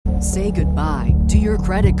Say goodbye to your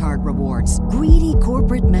credit card rewards. Greedy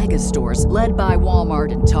corporate mega stores, led by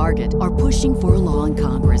Walmart and Target, are pushing for a law in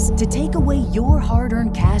Congress to take away your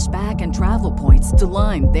hard-earned cash back and travel points to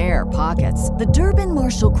line their pockets. The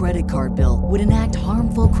Durbin-Marshall credit card bill would enact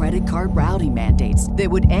harmful credit card routing mandates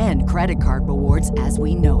that would end credit card rewards as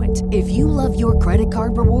we know it. If you love your credit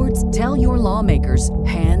card rewards, tell your lawmakers,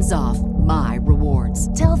 hands off my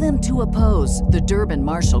rewards. Tell them to oppose the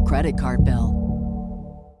Durbin-Marshall credit card bill.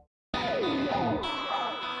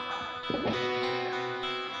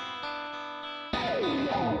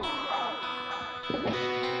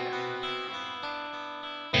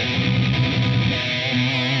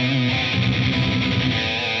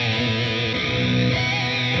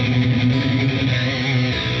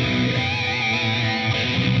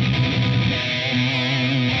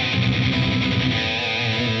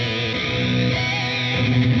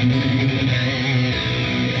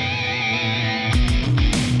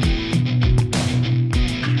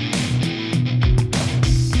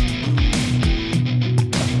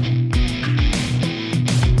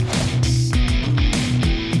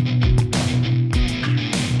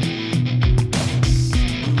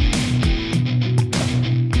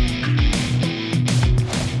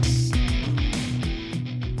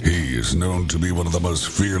 Known to be one of the most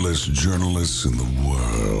fearless journalists in the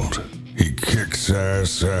world. He kicks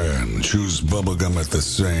ass and chews bubblegum at the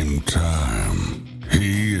same time.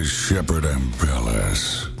 He is Shepard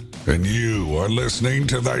Ambellis. And you are listening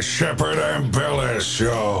to the Shepard Ambellis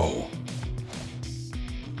Show.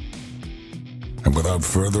 And without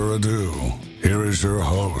further ado, here is your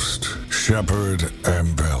host, Shepard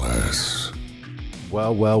Ambellis.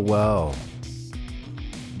 Well.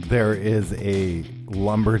 There is a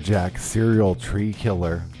lumberjack serial tree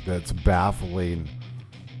killer that's baffling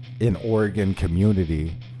an Oregon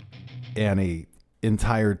community, and a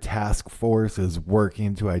entire task force is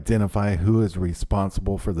working to identify who is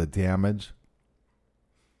responsible for the damage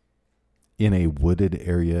in a wooded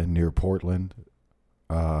area near Portland.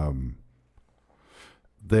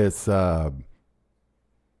 This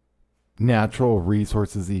natural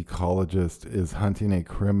resources ecologist is hunting a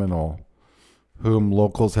criminal whom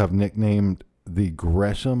locals have nicknamed the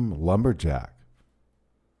Gresham Lumberjack.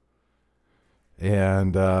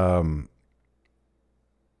 And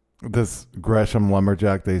this Gresham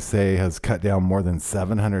Lumberjack, they say, has cut down more than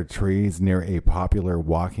 700 trees near a popular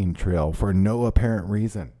walking trail for no apparent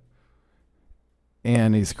reason.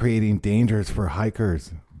 And he's creating dangers for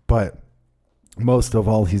hikers. But most of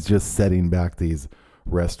all, he's just setting back these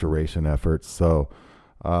restoration efforts. So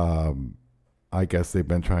I guess they've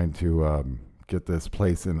been trying to get this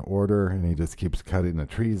place in order, and he just keeps cutting the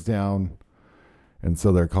trees down. And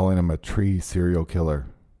so they're calling him a tree serial killer.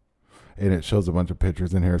 And it shows a bunch of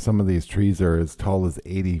pictures in here. Some of these trees are as tall as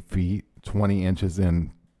 80 feet, 20 inches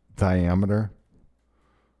in diameter.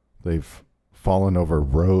 They've fallen over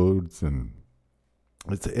roads, and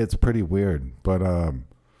it's pretty weird. But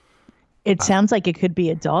it sounds like it could be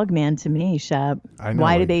a dog man to me, Shep. I know,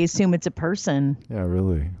 why do they assume it's a person? Yeah,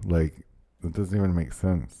 really. Like, it doesn't even make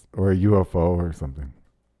sense. Or a UFO or something.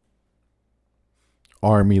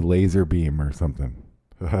 Army laser beam or something.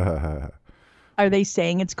 Are they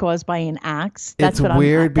saying it's caused by an axe? That's it's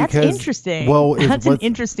weird because that's interesting. Well, that's an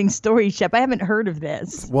interesting story, Shep. I haven't heard of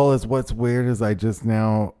this. Well, what's weird is I just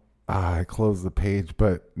now I closed the page,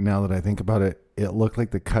 but now that I think about it, it looked like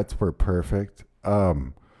the cuts were perfect.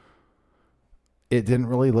 It didn't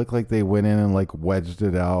really look like they went in and like wedged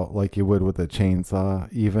it out like you would with a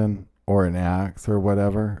chainsaw, even, or an axe or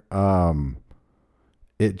whatever.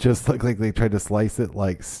 It just looked like they tried to slice it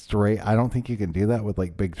like straight. I don't think you can do that with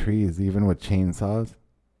like big trees, even with chainsaws.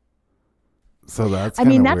 So that's that's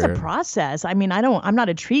weird. A process. I mean, I'm not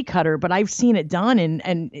a tree cutter, but I've seen it done,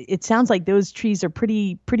 and it sounds like those trees are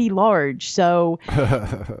pretty large. So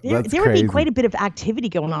there would be quite a bit of activity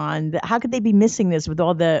going on. How could they be missing this with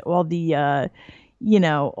all the all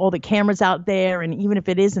the cameras out there? And even if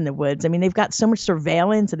it is in the woods, I mean, they've got so much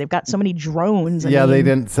surveillance and they've got so many drones. They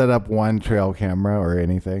didn't set up one trail camera or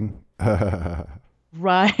anything.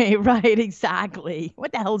 Right, exactly.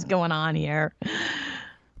 What the hell's going on here?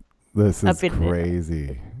 This is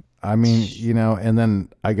crazy. I mean, and then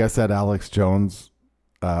I guess that Alex Jones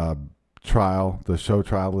trial, the show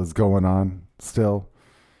trial, is going on still.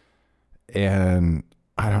 And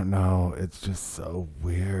I don't know. It's just so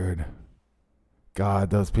weird. God,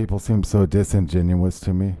 those people seem so disingenuous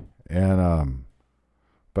to me. And,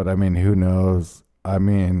 but I mean, who knows? I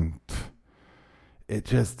mean, it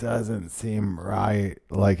just doesn't seem right.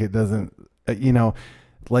 Like it doesn't,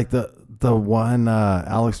 like the one,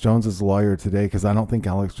 Alex Jones's lawyer today, because I don't think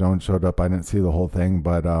Alex Jones showed up. I didn't see the whole thing,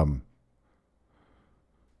 but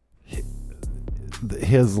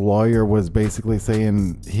his lawyer was basically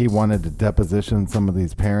saying he wanted to deposition some of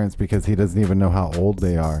these parents because he doesn't even know how old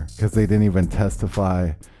they are, because they didn't even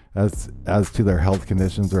testify as to their health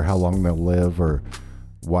conditions or how long they'll live or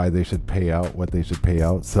why they should pay out what they should pay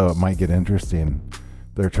out. So it might get interesting.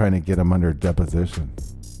 They're trying to get them under deposition.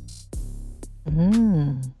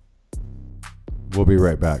 We'll be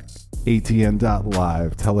right back.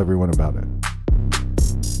 ATN.live. Tell everyone about it.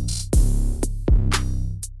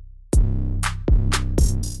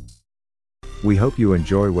 We hope you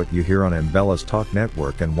enjoy what you hear on Ambella's Talk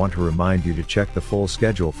Network and want to remind you to check the full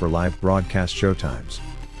schedule for live broadcast showtimes.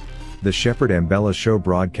 The Shepherd Ambella Show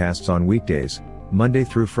broadcasts on weekdays, Monday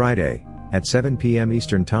through Friday, at 7 p.m.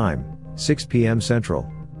 Eastern Time, 6 p.m.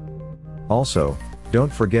 Central. Also,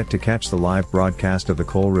 don't forget to catch the live broadcast of the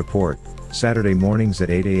Cole Report, Saturday mornings at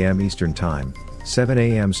 8 a.m. Eastern Time, 7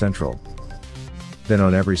 a.m. Central. Then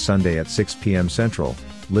on every Sunday at 6 p.m. Central,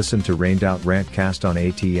 listen to Rained Out Rantcast on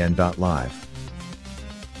ATN.live.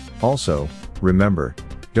 Also, remember,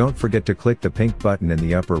 don't forget to click the pink button in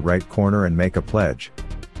the upper right corner and make a pledge.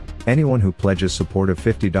 Anyone who pledges support of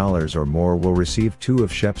 $50 or more will receive 2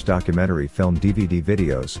 of Shep's documentary film DVD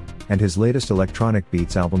videos, and his latest electronic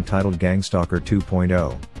beats album titled Gangstalker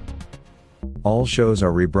 2.0. All shows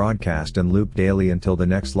are rebroadcast and looped daily until the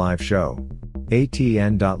next live show.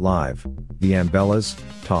 ATN.live, the Ambellas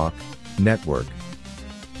Talk Network.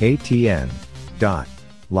 ATN.live.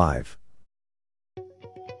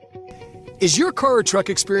 Is your car or truck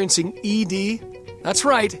experiencing ED? That's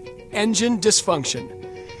right, engine dysfunction.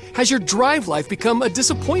 Has your drive life become a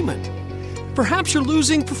disappointment? Perhaps you're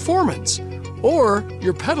losing performance, or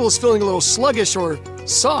your pedal is feeling a little sluggish or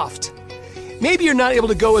soft. Maybe you're not able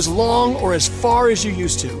to go as long or as far as you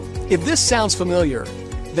used to. If this sounds familiar,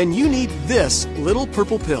 then you need this little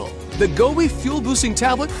purple pill. The Gobi Fuel Boosting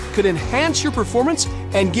Tablet could enhance your performance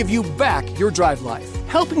and give you back your drive life,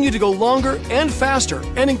 helping you to go longer and faster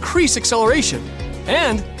and increase acceleration,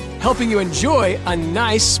 and helping you enjoy a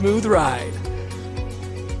nice, smooth ride.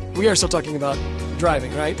 We are still talking about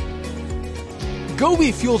driving, right?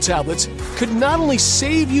 Gobi Fuel Tablets could not only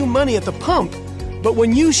save you money at the pump, but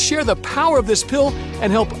when you share the power of this pill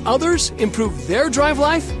and help others improve their drive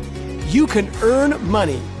life, you can earn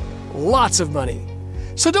money. Lots of money.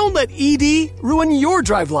 So don't let ED ruin your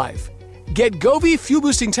drive life. Get Gobi Fuel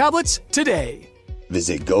Boosting Tablets today.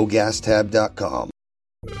 Visit GoGasTab.com.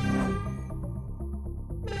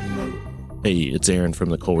 Hey, it's Aaron from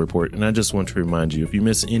the Cole Report, and I just want to remind you, if you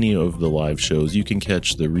miss any of the live shows, you can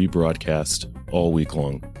catch the rebroadcast all week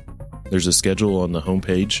long. There's a schedule on the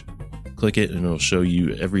homepage. Click it and it'll show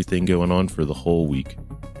you everything going on for the whole week.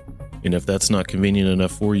 And if that's not convenient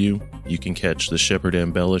enough for you, you can catch the Shepherd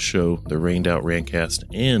Ambella Show, the Rained Out Rantcast,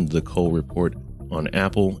 and the Cole Report on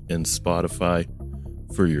Apple and Spotify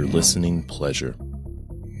for your listening pleasure.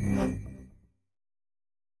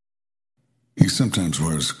 He sometimes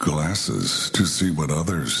wears glasses to see what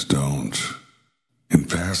others don't. In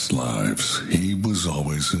past lives, he was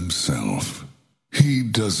always himself. He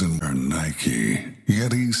doesn't wear Nike,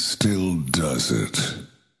 yet he still does it.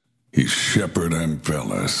 He's Shepherd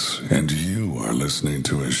Ambellas, and you are listening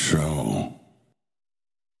to his show.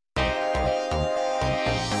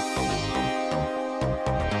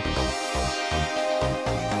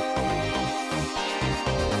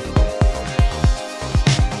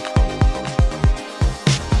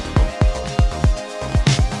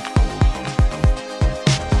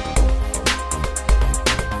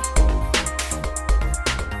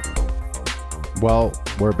 Well,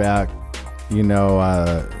 we're back. You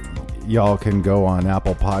know, y'all can go on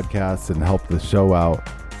Apple Podcasts and help the show out.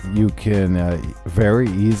 You can very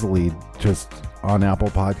easily just on Apple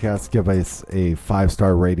Podcasts give us a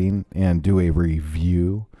 5-star rating and do a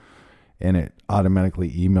review, and it automatically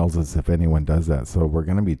emails us if anyone does that. So we're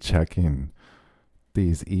going to be checking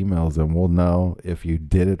these emails and we'll know if you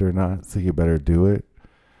did it or not, so you better do it.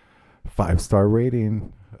 5-star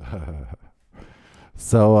rating.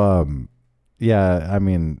 So yeah, I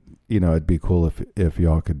mean, you know, it'd be cool if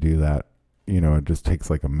y'all could do that. You know, it just takes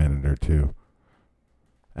like a minute or two.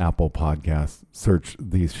 Apple Podcasts, search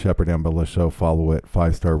the Shepherd Ambella Show, follow it,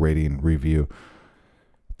 5-star rating, review.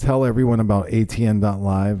 Tell everyone about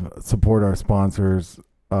ATN.live, support our sponsors.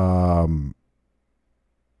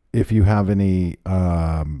 If you have any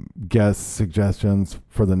guest suggestions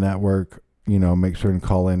for the network, you know, make sure and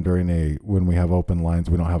call in when we have open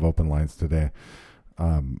lines. We don't have open lines today.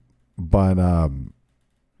 But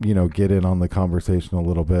you know, get in on the conversation a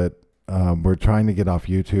little bit. We're trying to get off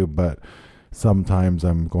YouTube, but sometimes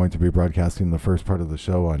I'm going to be broadcasting the first part of the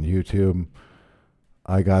show on YouTube.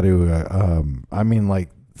 I got to, I mean, like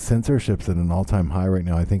censorship's at an all-time high right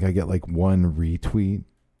now. I think I get like one retweet.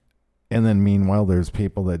 And then meanwhile, there's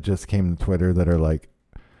people that just came to Twitter that are like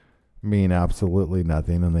mean absolutely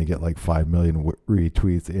nothing, and they get like 5 million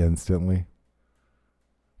retweets instantly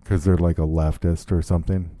because they're like a leftist or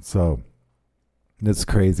something. So it's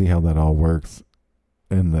crazy how that all works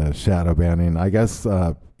in the shadow banning. I guess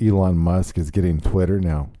Elon Musk is getting Twitter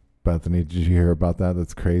now. Bethany, did you hear about that?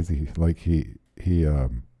 That's crazy. Like he's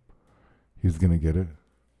gonna get it.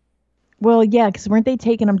 Well, yeah, because weren't they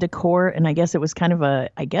taking him to court? And I guess it was kind of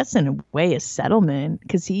in a way, a settlement.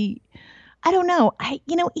 Because I don't know.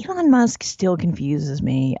 Elon Musk still confuses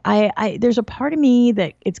me. There's a part of me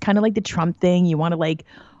that it's kind of like the Trump thing. You want to like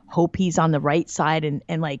hope he's on the right side,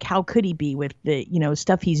 and like how could he be with the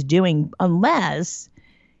stuff he's doing unless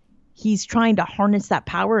he's trying to harness that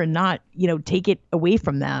power and not take it away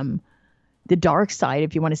from them. The dark side,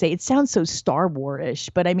 if you want to say. It sounds so Star Wars-ish,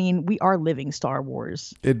 but I mean, we are living Star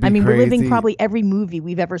Wars. We're living probably every movie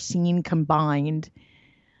we've ever seen combined.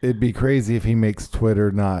 It'd be crazy if he makes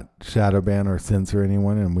Twitter not shadow ban or censor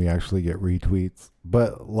anyone and we actually get retweets.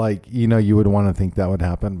 But like, you would want to think that would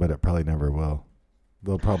happen, but it probably never will.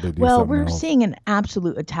 They'll probably do something else. Well, we're seeing an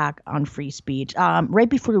absolute attack on free speech. Right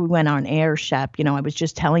before we went on air, Shep, I was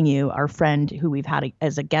just telling you, our friend who we've had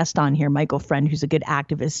as a guest on here, Michael Friend, who's a good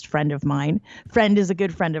activist friend of mine. Friend is a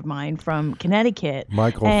good friend of mine from Connecticut. Your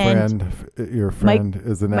friend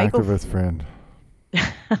is an activist friend.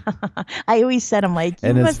 I always said, I'm like,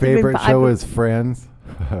 and his favorite show is Friends.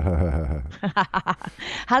 How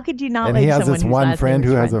could you not and like someone? And he has this one friend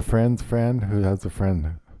who has a friend's friend who has a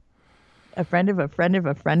friend. A friend of a friend of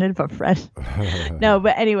a friend of a friend. No,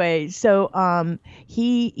 but anyway, so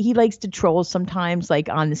he likes to troll sometimes, like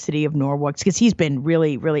on the city of Norwalk, because he's been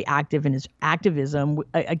really, really active in his activism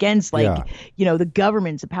against the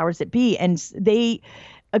governments, the powers that be. And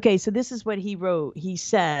so this is what he wrote. He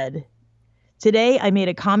said, "Today, I made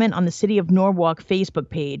a comment on the City of Norwalk Facebook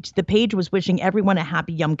page. The page was wishing everyone a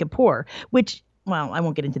happy Yom Kippur, which, well, I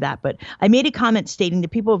won't get into that, but I made a comment stating the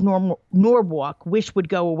people of Norwalk wish would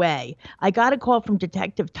go away. I got a call from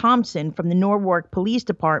Detective Thompson from the Norwalk Police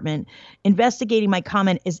Department investigating my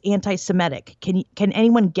comment as anti-Semitic. Can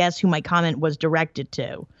anyone guess who my comment was directed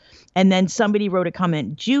to?" And then somebody wrote a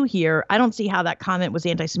comment, "Jew here. I don't see how that comment was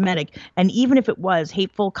anti-Semitic. And even if it was,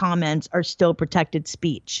 hateful comments are still protected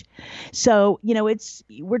speech." So,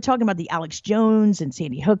 we're talking about the Alex Jones and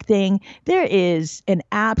Sandy Hook thing. There is an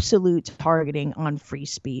absolute targeting on free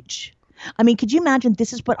speech. I mean, could you imagine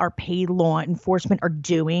this is what our paid law enforcement are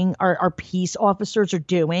doing? Our peace officers are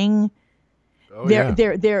doing. Oh,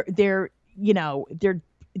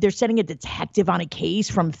 they're sending a detective on a case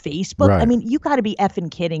from Facebook. Right. I mean, you got to be effing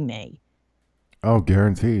kidding me. Oh,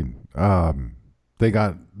 guaranteed.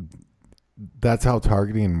 That's how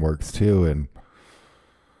targeting works too. And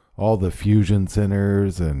all the fusion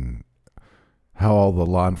centers and how all the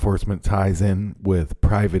law enforcement ties in with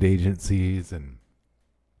private agencies. And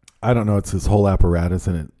I don't know, it's this whole apparatus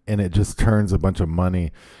and it just turns a bunch of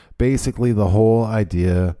money. Basically, the whole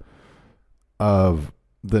idea of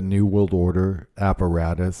the New World Order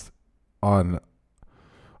apparatus on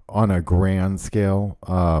a grand scale,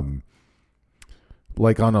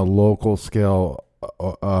 like on a local scale,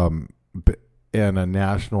 and a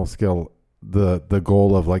national scale, the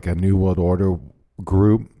goal of like a New World Order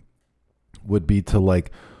group would be to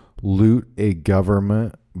like loot a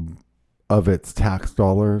government of its tax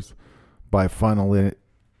dollars by funneling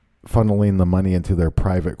the money into their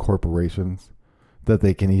private corporations that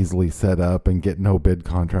they can easily set up and get no bid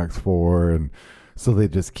contracts for. And so they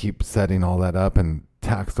just keep setting all that up and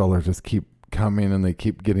tax dollars just keep coming and they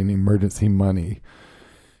keep getting emergency money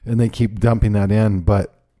and they keep dumping that in.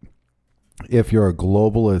 But if you're a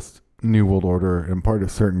globalist New World Order and part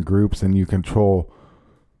of certain groups and you control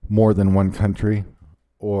more than one country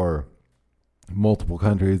or multiple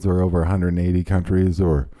countries or over 180 countries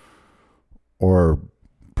or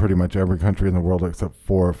pretty much every country in the world except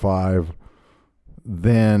 4 or 5,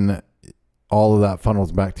 then all of that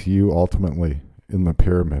funnels back to you ultimately in the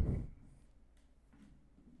pyramid.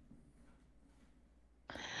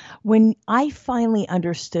 When I finally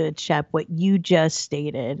understood, Shep, what you just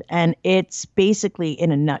stated, and it's basically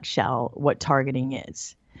in a nutshell what targeting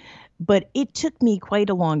is, but it took me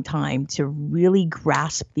quite a long time to really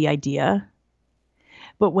grasp the idea.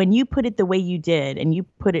 But when you put it the way you did, and you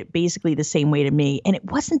put it basically the same way to me, and it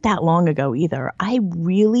wasn't that long ago either, I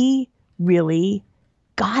really, really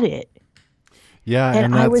got it. Yeah,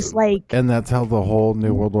 and I was like, and that's how the whole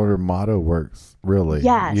New World Order motto works, really.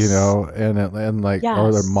 Yes, or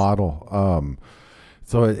the model.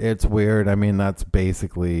 So it's weird. I mean, that's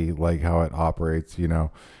basically like how it operates,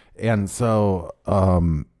 And so,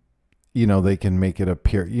 they can make it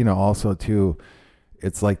appear, also too,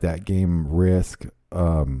 it's like that game Risk,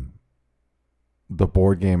 the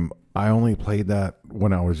board game. I only played that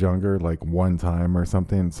when I was younger, like one time or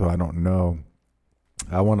something. So I don't know.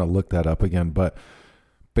 I want to look that up again. But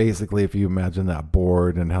basically, if you imagine that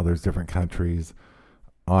board and how there's different countries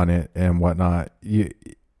on it and whatnot,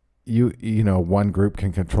 one group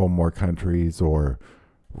can control more countries or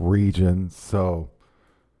regions. So,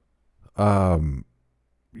 I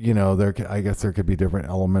guess there could be different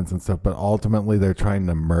elements and stuff, but ultimately they're trying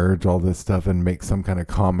to merge all this stuff and make some kind of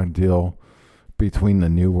common deal between the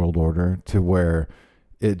New World Order to where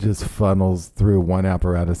it just funnels through one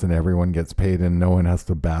apparatus and everyone gets paid and no one has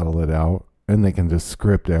to battle it out and they can just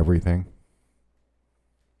script everything.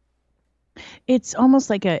 It's almost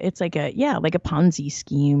like a Ponzi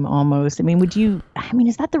scheme almost. I mean,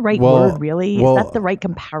 is that the right word really? Is that the right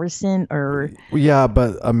comparison or? Yeah,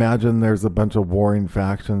 but imagine there's a bunch of warring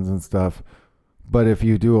factions and stuff. But if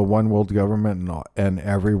you do a one world government and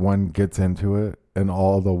everyone gets into it and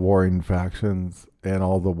all the warring factions and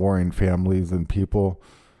all the warring families and people,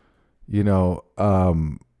 they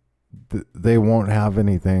won't have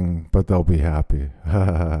anything, but they'll be happy.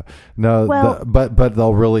 But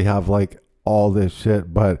they'll really have like all this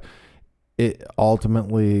shit. But it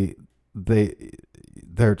ultimately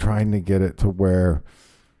they're trying to get it to where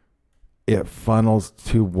it funnels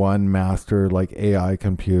to one master like AI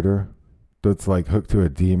computer that's like hooked to a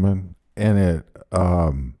demon, and it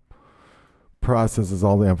processes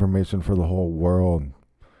all the information for the whole world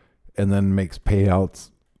and then makes payouts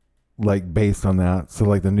like based on that. So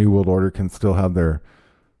like the New World Order can still have their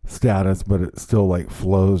status, but it still like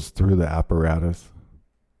flows through the apparatus.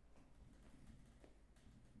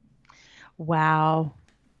 Wow.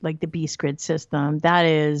 Like the Beast Grid system.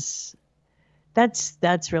 That's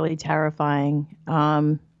really terrifying.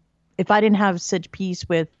 If I didn't have such peace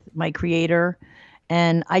with my creator,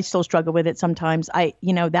 and I still struggle with it sometimes,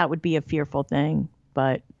 that would be a fearful thing.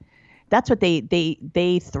 But that's what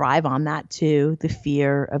they thrive on, that too, the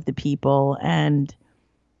fear of the people, and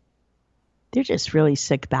they're just really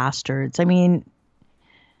sick bastards. I mean,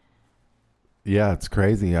 yeah, it's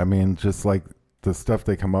crazy. I mean, just like the stuff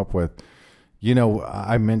they come up with.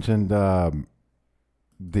 I mentioned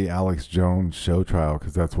the Alex Jones show trial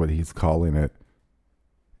because that's what he's calling it.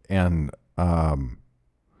 And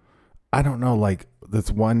I don't know, like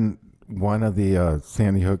this one of the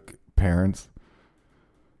Sandy Hook parents,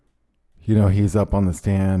 he's up on the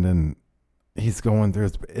stand and he's going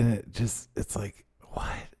through and it's like, what?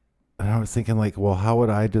 And I was thinking like, well, how would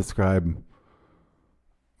I describe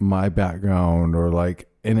my background or like,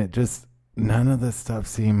 and it just, none of this stuff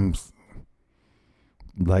seems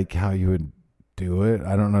like how you would do it.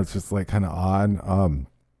 I don't know. It's just like kind of odd.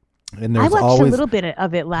 And I watched a little bit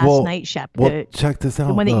of it last night, Shep. Well, check this out.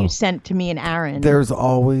 The one that you sent to me and Aaron. There's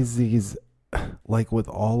always these, like with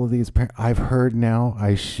all of these, I've heard now,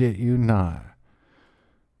 I shit you not,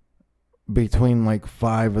 between like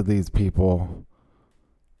 5 of these people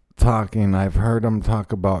talking, I've heard them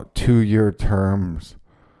talk about 2-year terms.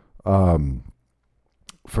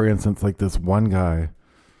 For instance, like this one guy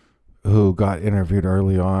who got interviewed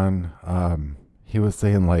early on, he was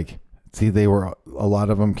saying like, see, a lot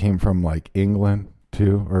of them came from like England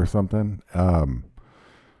too or something,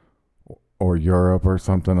 or Europe or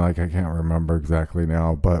something, like I can't remember exactly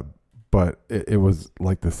now, but it was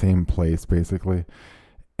like the same place basically.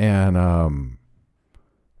 And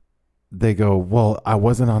they go, well, I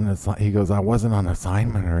wasn't on this. He goes, I wasn't on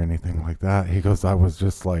assignment or anything like that. He goes, I was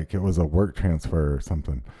just like, it was a work transfer or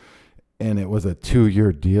something. And it was a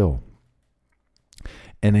 2-year deal.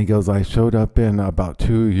 And he goes, I showed up in about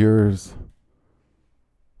 2 years.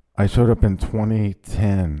 I showed up in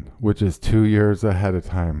 2010, which is 2 years ahead of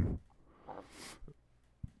time.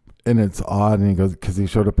 And it's odd. And he goes, because he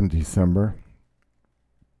showed up in December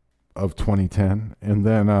of 2010. And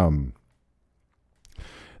then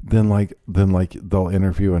they'll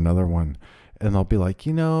interview another one and they'll be like,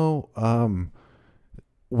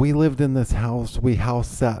 we lived in this house. We house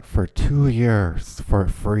sat for 2 years for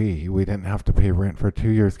free. We didn't have to pay rent for 2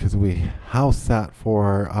 years because we house sat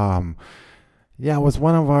for, it was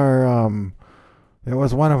one of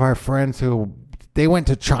our friends who, they went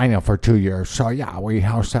to China for 2 years. So yeah, we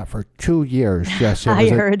house sat for 2 years. Yes, it was I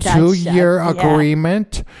heard that 2-year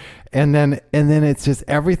agreement. Yeah. And then it's just,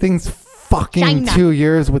 everything's fucking China. 2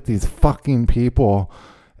 years with these fucking people.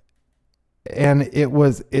 And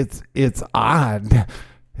it's odd.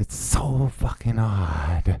 It's so fucking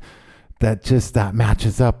odd that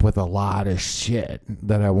matches up with a lot of shit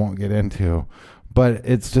that I won't get into. But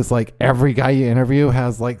it's just like every guy you interview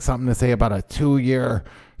has like something to say about a 2-year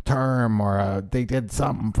term, or they did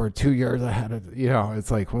something for 2 years ahead of,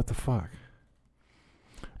 it's like, what the fuck?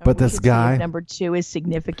 But this guy, number 2 is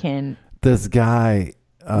significant. This guy,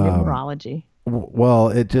 numerology. Well,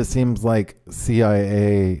 it just seems like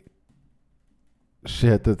CIA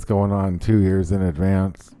shit that's going on 2 years in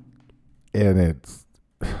advance, and it's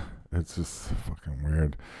just fucking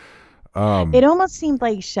weird. It almost seemed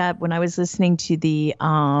like, Shep, when I was listening to the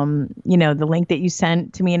the link that you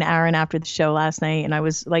sent to me and Aaron after the show last night, and I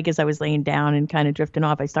was like, as I was laying down and kind of drifting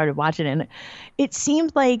off, I started watching it, and it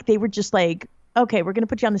seemed like they were just like, okay, we're going to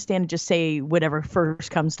put you on the stand and just say whatever first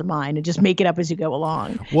comes to mind and just make it up as you go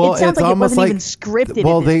along. Well, it sounds like it wasn't like, even scripted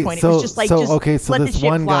at this point. It was just like, let the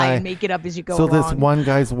shit fly and make it up as you go along. So this one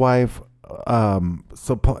guy's wife, and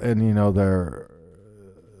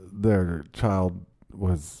their child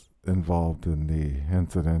was involved in the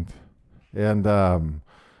incident, and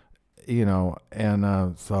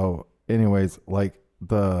so anyways, like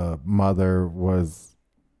the mother was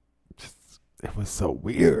just, it was so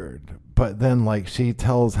weird. But then, like, she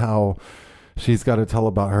tells how she's got to tell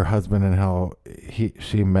about her husband and how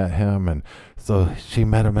she met him, and so she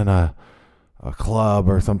met him in a club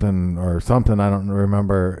or something. I don't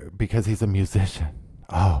remember, because he's a musician.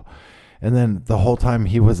 Oh, and then the whole time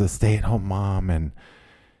he was a stay-at-home mom, and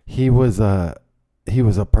he was a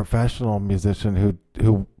professional musician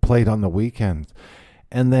who played on the weekends.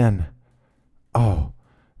 And then,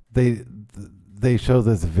 they show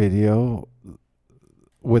this video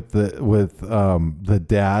with the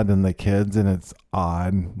dad and the kids, and it's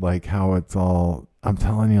odd, like how it's all. I'm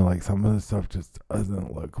telling you, like, some of the stuff just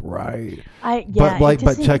doesn't look right.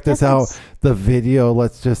 But check this out. The video,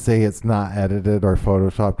 let's just say it's not edited or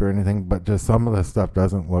photoshopped or anything, but just some of the stuff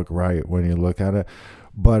doesn't look right when you look at it.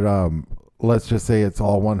 But let's just say it's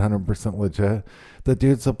all 100% legit. The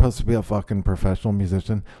dude's supposed to be a fucking professional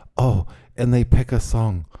musician. Oh, and they pick a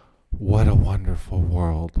song, "What a Wonderful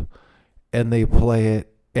World," and they play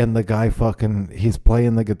it, and the guy he's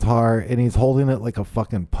playing the guitar, and he's holding it like a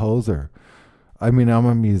fucking poser. I mean, I'm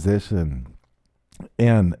a musician,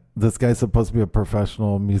 and this guy's supposed to be a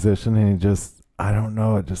professional musician, and I don't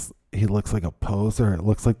know, he looks like a poser. It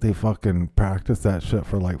looks like they fucking practiced that shit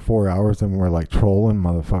for like 4 hours and were like trolling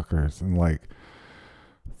motherfuckers and like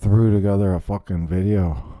threw together a fucking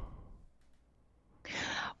video.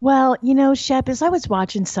 Well, Shep, as I was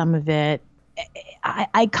watching some of it,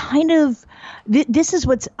 I kind of, this is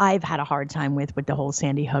what I've had a hard time with the whole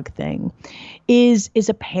Sandy Hook thing, is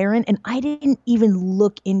a parent, and I didn't even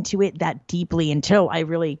look into it that deeply until I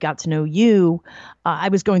really got to know you. I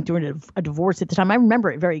was going through a divorce at the time. I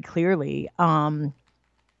remember it very clearly. And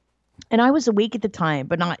I was awake at the time,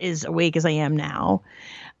 but not as awake as I am now.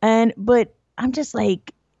 But I'm just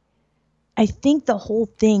like, I think the whole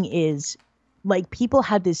thing is, like, people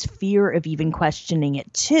had this fear of even questioning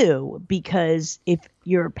it too, because if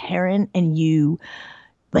you're a parent and you're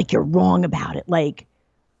wrong about it, like,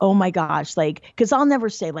 oh my gosh, like, because I'll never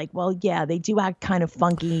say like, well, yeah, they do act kind of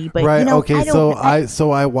funky, but right. Okay.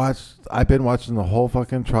 I've been watching the whole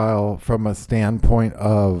fucking trial from a standpoint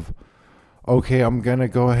of, okay, I'm going to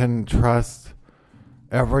go ahead and trust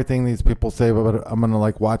everything these people say, but I'm going to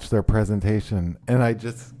like watch their presentation, and I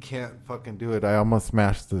just can't fucking do it. I almost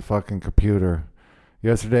smashed the fucking computer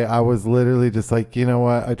yesterday. I was literally just like, you know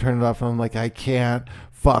what? I turned it off, and I'm like, I can't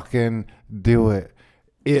fucking do it.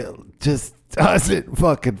 It just doesn't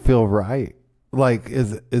fucking feel right. Like,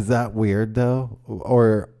 is that weird though?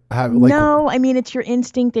 Or no, I mean, it's your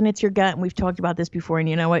instinct and it's your gut, and we've talked about this before. And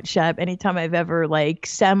you know what, Shep? Anytime I've ever like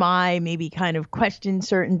maybe kind of questioned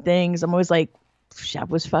certain things, I'm always like, Shep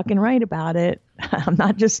was fucking right about it. I'm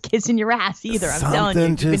not just kissing your ass either. I'm telling you,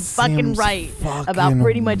 you've been fucking right about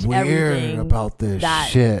pretty much everything about this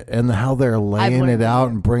shit, and how they're laying it out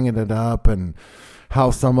and bringing it up, and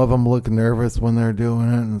how some of them look nervous when they're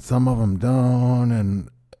doing it and some of them don't. And,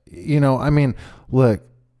 I mean, look,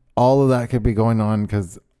 all of that could be going on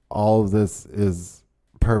because all of this is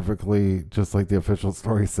perfectly just like the official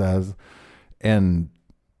story says. And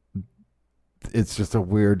it's just a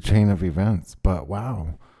weird chain of events, but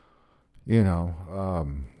wow,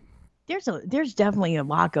 there's definitely a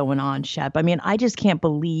lot going on, Shep. I mean, I just can't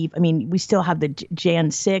believe. I mean, we still have the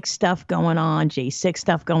Jan 6 stuff going on, J6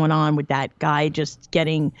 stuff going on with that guy just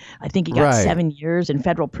getting. I think he got 7 years in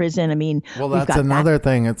federal prison. I mean, well, that's another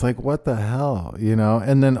thing. It's like, what the hell,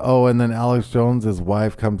 And then Alex Jones's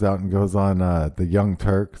wife comes out and goes on the Young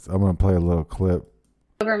Turks. I'm gonna play a little clip.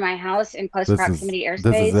 Over my house in close proximity airspace.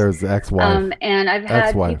 This is their ex-wife. And I've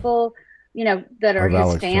had people, that are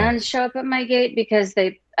his fans show up at my gate because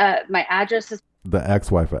my address is the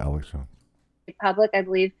ex-wife of Alex Jones. Public, I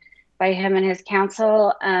believe, by him and his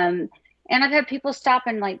counsel. And And I've had people stop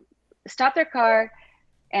their car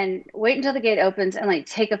and wait until the gate opens and like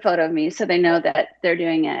take a photo of me so they know that they're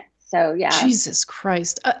doing it. So yeah. Jesus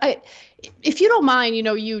Christ. If you don't mind,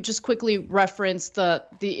 you just quickly referenced the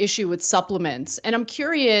issue with supplements. And I'm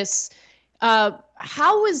curious,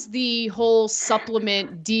 how was the whole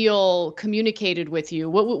supplement deal communicated with you?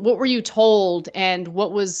 What were you told, and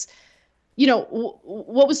what was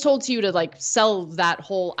told to you to like sell that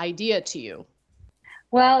whole idea to you?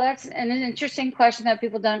 Well, that's an interesting question that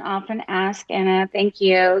people don't often ask, Anna. Thank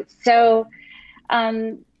you. So,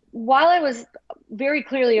 while I was very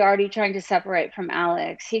clearly already trying to separate from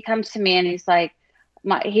Alex, he comes to me and he's like,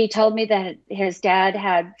 he told me that his dad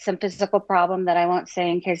had some physical problem that I won't say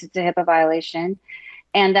in case it's a HIPAA violation,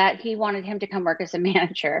 and that he wanted him to come work as a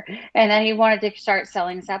manager, and that he wanted to start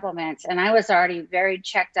selling supplements. And I was already very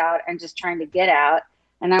checked out and just trying to get out.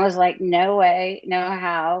 And I was like, no way, no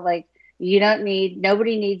how. Like,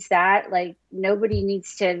 nobody needs that. Like, nobody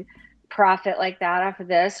needs to profit like that off of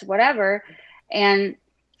this, whatever. And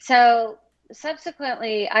so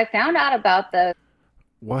subsequently I found out about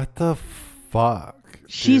what the fuck?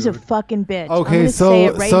 She's a fucking bitch. Okay,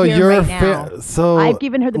 so I've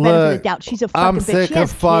given her the benefit of the doubt. She's a fucking bitch. She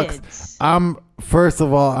has fucks. First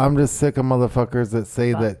of all, I'm just sick of motherfuckers that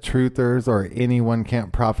say that truthers or anyone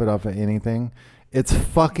can't profit off of anything. It's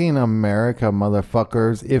fucking America,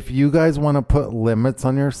 motherfuckers. If you guys want to put limits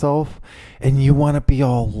on yourself and you want to be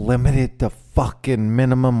all limited to fucking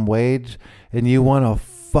minimum wage and you want to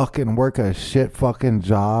fucking work a shit fucking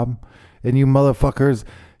job and you motherfuckers,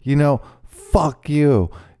 fuck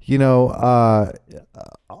you.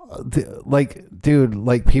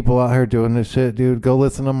 Dude, people out here doing this shit, dude, go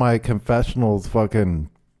listen to my confessionals fucking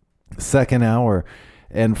second hour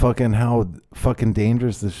and fucking how fucking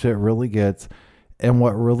dangerous this shit really gets. And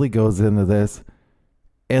what really goes into this.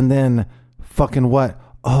 And then fucking what?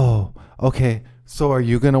 Oh, okay. So are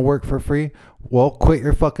you going to work for free? Well, quit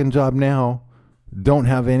your fucking job now. Don't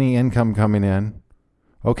have any income coming in.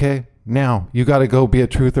 Okay? Now, you got to go be a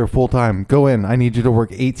truther full time. Go in. I need you to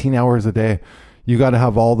work 18 hours a day. You got to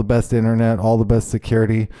have all the best internet, all the best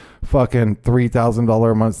security, fucking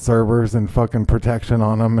 $3,000 a month servers and fucking protection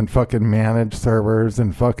on them and fucking managed servers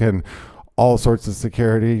and fucking all sorts of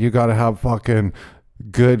security. You got to have fucking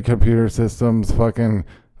good computer systems, fucking,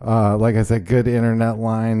 like I said, good internet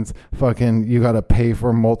lines. Fucking, you got to pay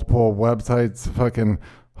for multiple websites, fucking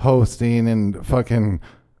hosting, and fucking,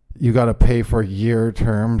 you got to pay for year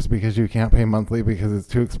terms because you can't pay monthly because it's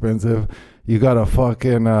too expensive. You got to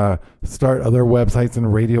fucking start other websites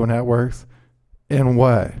and radio networks. And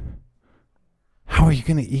what? How are you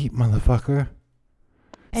going to eat, motherfucker?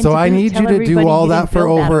 So I need you to do all that for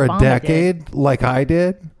over a decade like I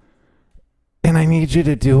did. And I need you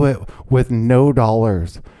to do it with no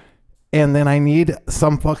dollars. And then I need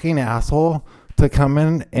some fucking asshole to come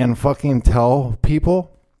in and fucking tell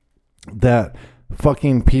people that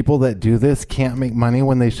fucking people that do this can't make money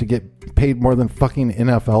when they should get paid more than fucking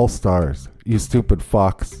NFL stars. You stupid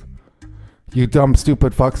fucks. You dumb,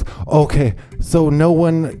 stupid fucks. Okay, so no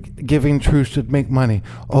one giving truth should make money.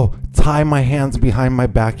 Oh, tie my hands behind my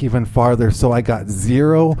back even farther so I got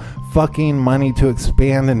zero fucking money to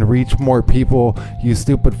expand and reach more people, you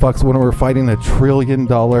stupid fucks, when we're fighting $1 trillion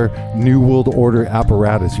New World Order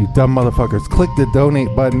apparatus. You dumb motherfuckers. Click the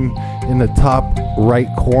donate button in the top right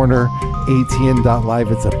corner,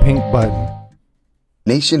 atn.live. It's a pink button.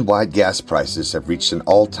 Nationwide gas prices have reached an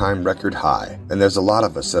all-time record high, and there's a lot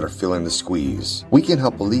of us that are feeling the squeeze. We can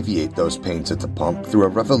help alleviate those pains at the pump through a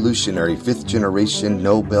revolutionary 5th-generation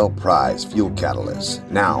Nobel Prize fuel catalyst,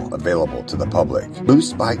 now available to the public.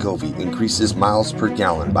 Boost by Govee increases miles per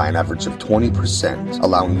gallon by an average of 20%,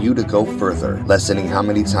 allowing you to go further, lessening how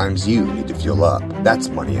many times you need to fuel up. That's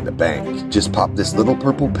money in the bank. Just pop this little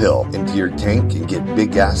purple pill into your tank and get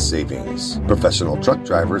big gas savings. Professional truck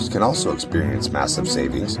drivers can also experience massive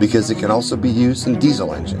savings because it can also be used in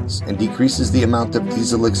diesel engines and decreases the amount of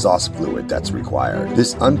diesel exhaust fluid that's required.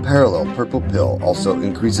 This unparalleled purple pill also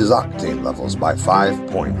increases octane levels by 5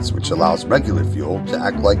 points, which allows regular fuel to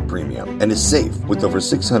act like premium and is safe with over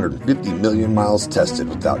 650 million miles tested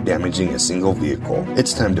without damaging a single vehicle.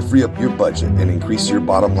 It's time to free up your budget and increase your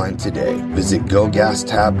bottom line today. Visit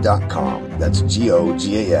GoGasTab.com. That's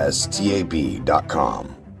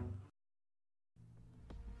GoGasTab.com.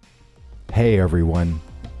 Hey everyone,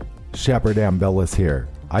 Shepard Ambellas here.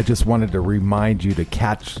 I just wanted to remind you to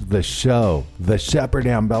catch the show, The Shepard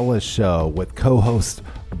Ambellas Show, with co-hosts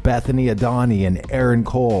Bethany Adani and Aaron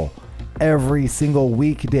Cole, every single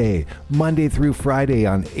weekday, Monday through Friday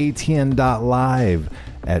on ATN.live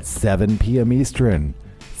at 7 p.m. Eastern,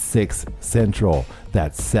 6 Central.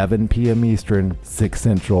 That's 7 p.m. Eastern, 6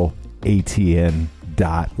 Central, atn.live.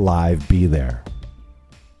 Be there.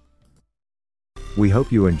 We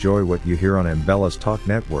hope you enjoy what you hear on Mbela's Talk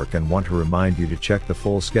Network and want to remind you to check the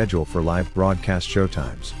full schedule for live broadcast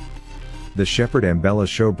showtimes. The Shepherd Mbela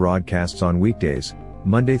Show broadcasts on weekdays,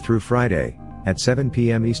 Monday through Friday, at 7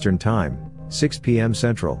 p.m. Eastern Time, 6 p.m.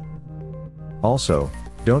 Central. Also,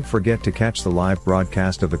 don't forget to catch the live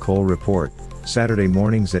broadcast of the Cole Report, Saturday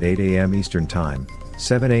mornings at 8 a.m. Eastern Time,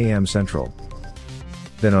 7 a.m. Central.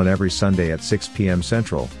 Then on every Sunday at 6 p.m.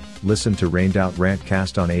 Central, listen to Rained Out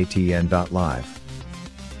Rantcast on atn.live.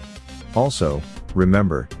 Also,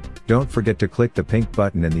 remember, don't forget to click the pink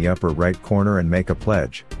button in the upper right corner and make a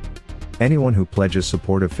pledge. Anyone who pledges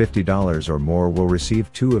support of $50 or more will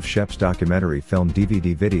receive 2 of Shep's documentary film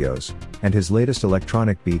DVD videos, and his latest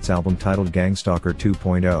electronic beats album titled Gangstalker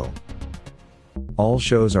 2.0. All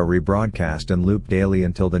shows are rebroadcast and looped daily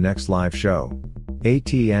until the next live show.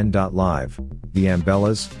 atn.live, the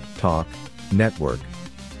Mbela's Talk Network.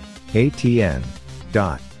 atn.live.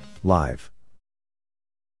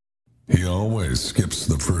 He always skips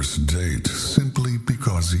the first date simply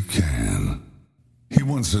because he can. He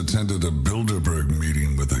once attended a Bilderberg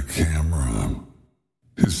meeting with a camera.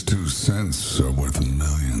 His 2 cents are worth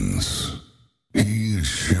millions. He is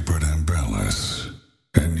Shepherd Mbela,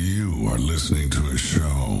 and you are listening to his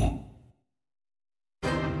show.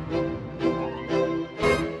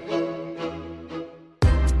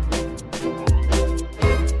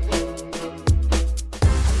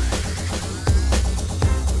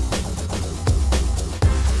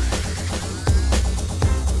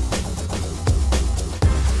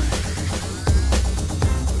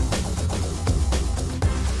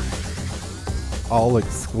 All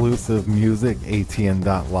exclusive music,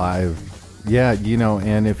 atn.live. Yeah, you know,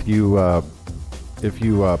 and if you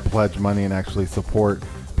pledge money and actually support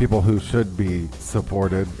people who should be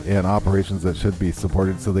supported and operations that should be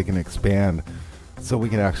supported so they can expand, so we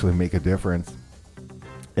can actually make a difference,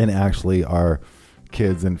 and actually our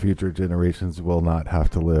kids and future generations will not have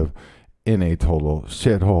to live in a total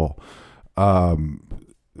shithole.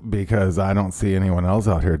 Because I don't see anyone else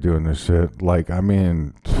out here doing this shit. Like, I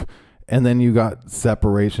mean... And then you got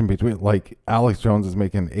separation between, like, Alex Jones is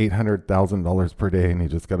making $800,000 per day, and he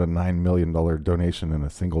just got a $9 million donation in a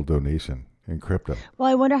single donation in crypto.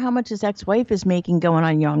 Well, I wonder how much his ex-wife is making going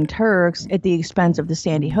on Young Turks at the expense of the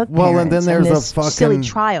Sandy Hook parents. Well, and then there's a fucking silly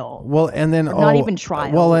trial. Well, and then not even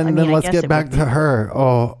trial. Well, and then let's get back to her.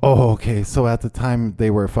 Okay. So at the time they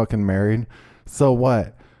were fucking married. So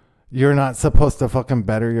what? You're not supposed to fucking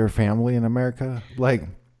better your family in America? Like,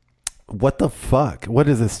 what the fuck? What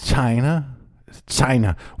is this, China?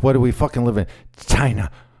 China. What do we fucking live in?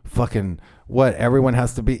 China. Fucking what? Everyone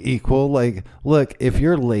has to be equal? Like, look, if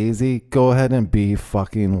you're lazy, go ahead and be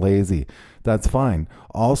fucking lazy. That's fine.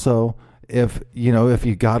 Also, if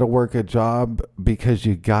you got to work a job because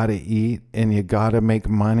you got to eat and you got to make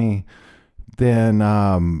money, then,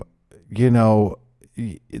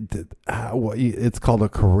 it's called a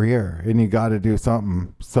career and you got to do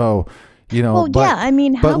something. So, well, yeah, I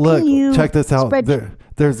mean, how look, can you check this out.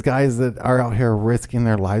 There's guys that are out here risking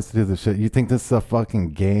their lives to do this shit. You think this is a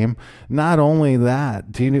fucking game? Not only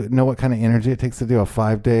that, do you know what kind of energy it takes to do a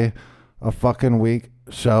 5-day, a fucking week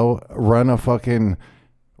show, run a fucking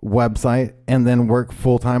website, and then work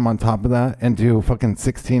full time on top of that and do fucking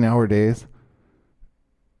 16-hour days?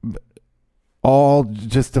 All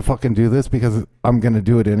just to fucking do this because I'm going to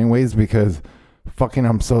do it anyways because fucking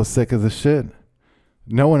I'm so sick of this shit.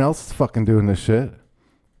 No one else is fucking doing this shit.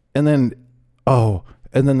 And then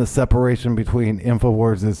the separation between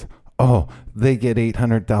InfoWars is, they get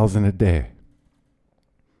 $800,000 a day.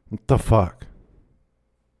 What the fuck?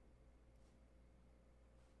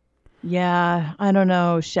 Yeah, I don't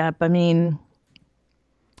know, Shep. I mean,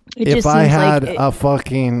 if I had a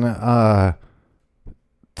fucking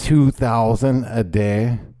 2,000 a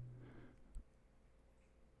day,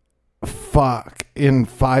 fuck, in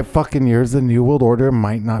 5 fucking years, the New World Order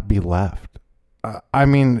might not be left. I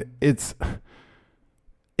mean, it's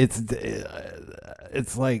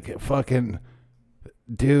like fucking,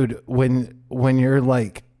 dude, when you're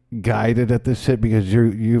like guided at this shit because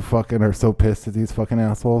you fucking are so pissed at these fucking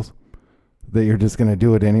assholes that you're just gonna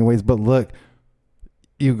do it anyways. But look,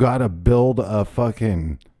 you gotta build a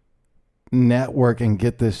fucking network and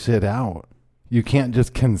get this shit out. You can't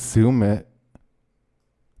just consume it.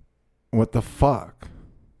 What the fuck?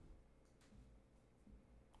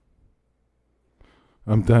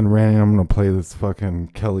 I'm done ranting. I'm going to play this fucking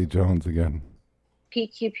Kelly Jones again.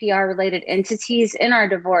 PQPR related entities in our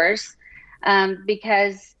divorce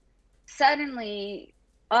because suddenly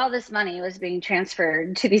all this money was being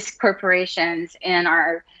transferred to these corporations and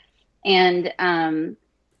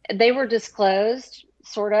they were disclosed,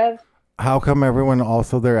 sort of. How come everyone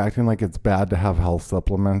also they're acting like it's bad to have health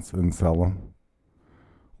supplements and sell them?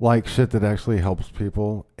 Like shit that actually helps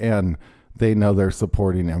people, and they know they're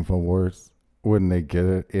supporting InfoWars when they get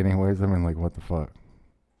it anyways. I mean, like, what the fuck?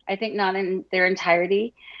 I think not in their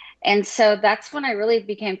entirety. And so that's when I really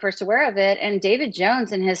became first aware of it. And David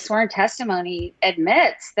Jones, in his sworn testimony,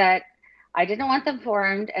 admits that I didn't want them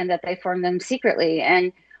formed and that they formed them secretly.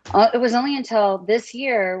 And it was only until this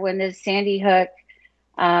year when the Sandy Hook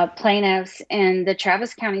plaintiffs in the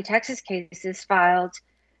Travis County, Texas cases filed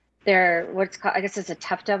their, what's called, I guess it's a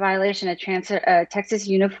TUFTA violation, a Texas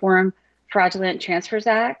Uniform Fraudulent Transfers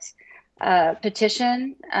Act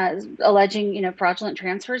petition alleging, fraudulent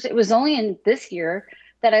transfers. It was only in this year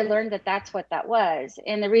that I learned that that's what that was.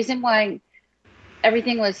 And the reason why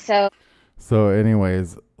everything was So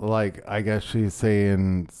anyways, like, I guess she's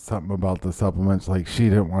saying something about the supplements, like she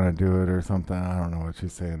didn't want to do it or something. I don't know what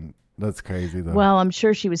she's saying. That's crazy, though. Well, I'm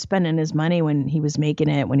sure she was spending his money when he was making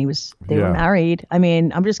it, when they were married. I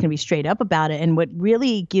mean, I'm just going to be straight up about it. And what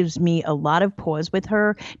really gives me a lot of pause with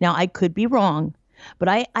her, now I could be wrong, but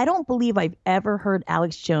I don't believe I've ever heard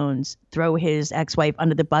Alex Jones throw his ex-wife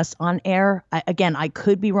under the bus on air. I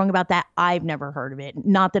could be wrong about that. I've never heard of it.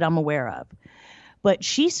 Not that I'm aware of. But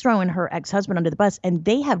she's throwing her ex-husband under the bus, and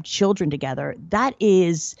they have children together. That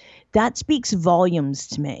speaks volumes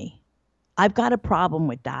to me. I've got a problem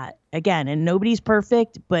with that. Again, and nobody's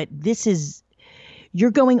perfect, but you're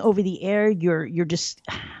going over the air. You're just,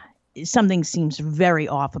 something seems very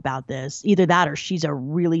off about this. Either that or she's a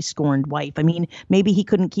really scorned wife. I mean, maybe he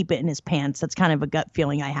couldn't keep it in his pants. That's kind of a gut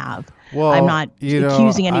feeling I have. Well, I'm not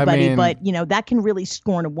accusing anybody, but that can really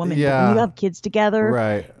scorn a woman. Yeah. But when you have kids together,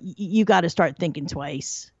 right, you got to start thinking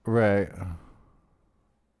twice. Right.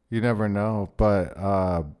 You never know. But,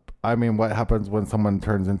 I mean, what happens when someone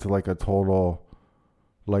turns into like a total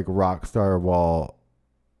like rock star while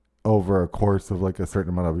over a course of like a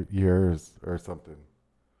certain amount of years or something?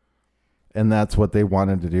 And that's what they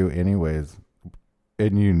wanted to do anyways.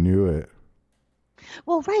 And you knew it.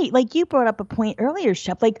 Well, right. Like you brought up a point earlier,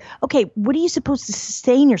 Shep. Like, okay, what are you supposed to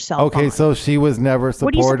sustain yourself Okay, on? So she was never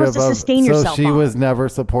supportive what are you supposed to sustain yourself on? was never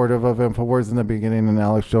supportive of InfoWars in the beginning, and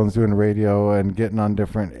Alex Jones doing radio and getting on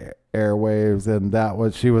different airwaves,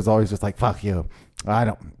 and she was always just like, fuck you. I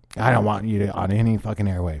don't want you to on any fucking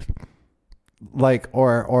airwaves. Like,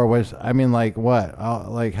 or was, I mean, like what?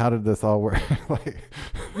 Like, how did this all work? Like,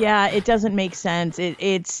 yeah, it doesn't make sense.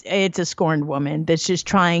 It's a scorned woman that's just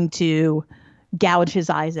trying to gouge his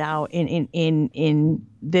eyes out in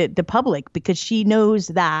the public, because she knows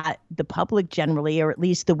that the public generally, or at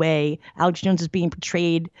least the way Alex Jones is being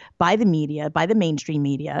portrayed by the media, by the mainstream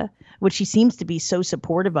media, which she seems to be so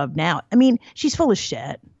supportive of now. I mean, she's full of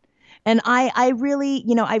shit. And I really,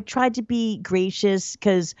 I've tried to be gracious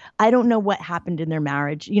because I don't know what happened in their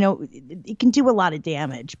marriage. It can do a lot of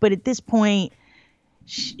damage. But at this point,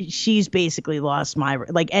 she's basically lost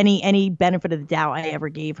any benefit of the doubt I ever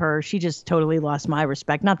gave her. She just totally lost my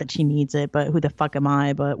respect. Not that she needs it, but who the fuck am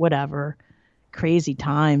I? But whatever. Crazy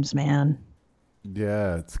times, man.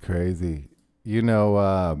 Yeah, it's crazy.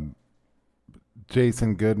 Jason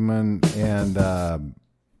Goodman and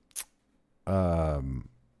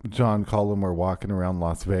John Cullum were walking around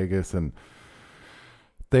Las Vegas, and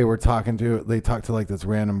they talked to like this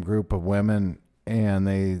random group of women, and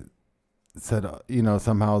they said,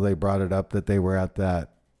 somehow they brought it up that they were at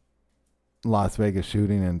that Las Vegas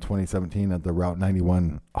shooting in 2017 at the Route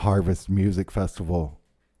 91 Harvest Music Festival.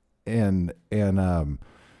 And John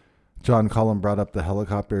Cullum brought up the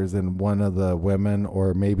helicopters, and one of the women,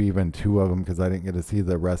 or maybe even two of them, because I didn't get to see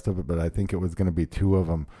the rest of it, but I think it was going to be two of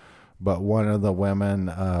them. But one of the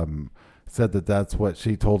women said that that's what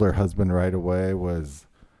she told her husband right away, was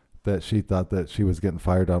that she thought that she was getting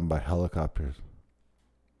fired on by helicopters.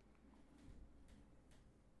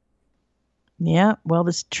 Yeah, well,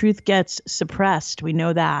 this truth gets suppressed. We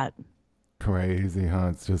know that. Crazy, huh?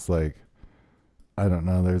 It's just like, I don't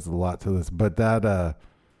know. There's a lot to this. But that,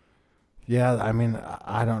 yeah, I mean,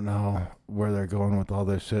 I don't know where they're going with all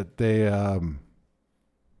this shit. They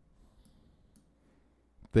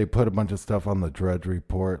put a bunch of stuff on the Drudge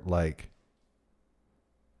Report, like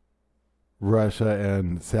Russia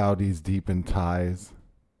and Saudis deepen ties,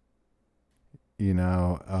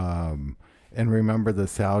 and remember the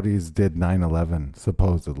Saudis did 9/11,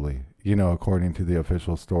 supposedly, according to the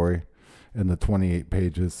official story in the 28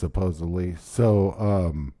 pages, supposedly.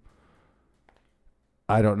 So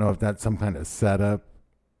I don't know if that's some kind of setup.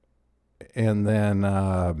 And then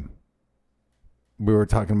we were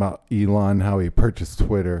talking about Elon, how he purchased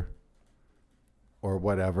Twitter or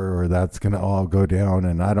whatever, or that's going to all go down,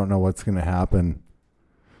 and I don't know what's going to happen.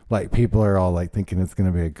 Like, people are all like thinking it's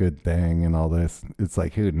going to be a good thing and all this. It's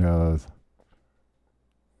like, who knows?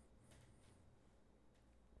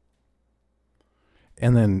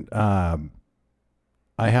 And then I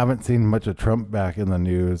haven't seen much of Trump back in the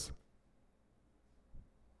news.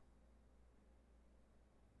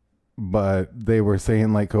 But they were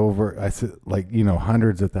saying like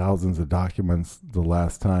hundreds of thousands of documents the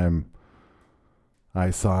last time I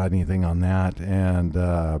saw anything on that. And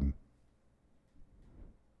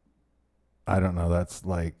I don't know, that's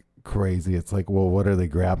like crazy. It's like, well, what are they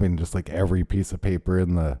grabbing? Just like every piece of paper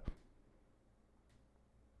in the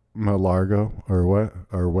Malargo or what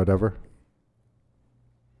or whatever.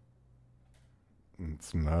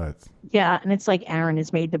 It's nuts. Yeah, and it's like Aaron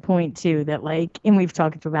has made the point too that like, and we've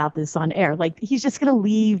talked about this on air, like he's just gonna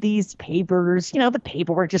leave these papers, the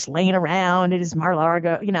paperwork just laying around at his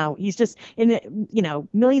Mar-a-Lago, he's just in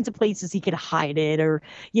millions of places he could hide it, or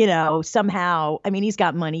somehow, I mean, he's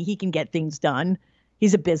got money, he can get things done.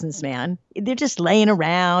 He's a businessman. They're just laying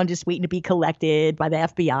around, just waiting to be collected by the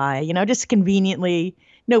FBI, just conveniently,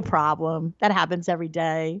 no problem. That happens every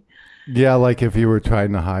day. Yeah, like if you were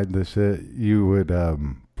trying to hide the shit, you would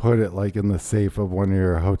put it like in the safe of one of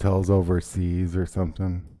your hotels overseas or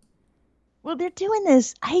something. Well, they're doing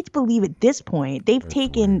this. I hate to believe at this point, they've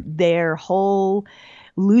taken their whole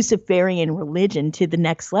Luciferian religion to the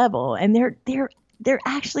next level, and they're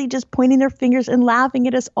actually just pointing their fingers and laughing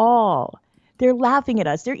at us all. They're laughing at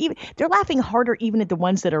us. They're laughing harder even at the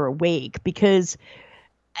ones that are awake because,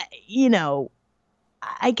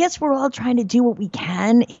 I guess we're all trying to do what we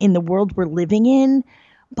can in the world we're living in,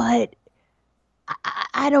 but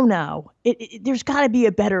I don't know. There's got to be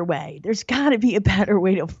a better way. There's got to be a better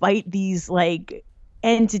way to fight these like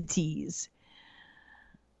entities.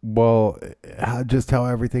 Well, just how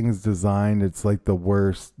everything is designed, it's like the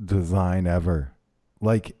worst design ever.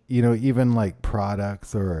 Like, even like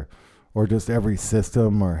products or just every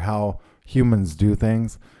system or how humans do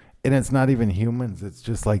things. And it's not even humans. It's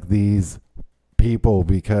just like these people,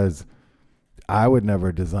 because I would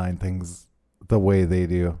never design things the way they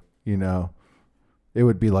do. It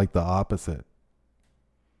would be like the opposite.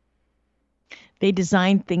 They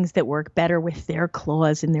design things that work better with their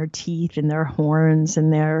claws and their teeth and their horns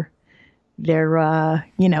and their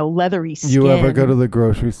leathery skin. You ever go to the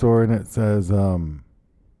grocery store and it says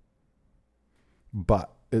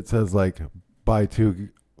like buy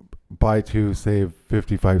two save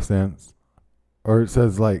 55 cents? Or it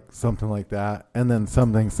says like something like that. And then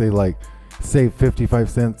something say like save 55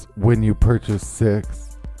 cents when you purchase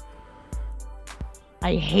 6.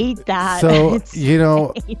 I hate that. So, I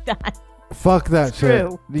hate that. Fuck that shit.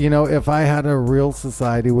 True. If I had a real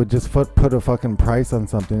society would just put a fucking price on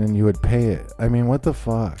something and you would pay it. I mean, what the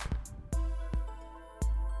fuck?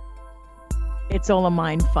 It's all a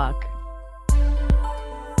mind fuck.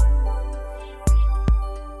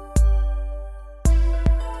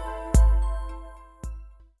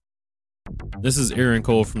 This is Aaron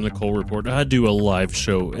Cole from the Cole Report. I do a live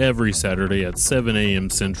show every Saturday at 7 a.m.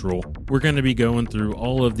 Central. We're going to be going through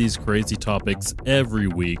all of these crazy topics every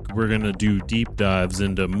week. We're going to do deep dives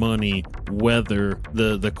into money, weather,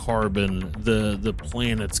 the carbon, the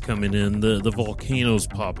planets coming in, the volcanoes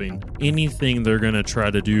popping. Anything they're going to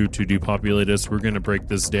try to do to depopulate us, we're going to break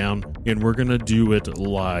this down, and we're going to do it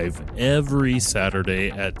live every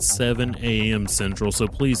Saturday at 7 a.m. Central. So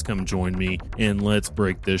please come join me, and let's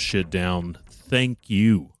break this shit down. Thank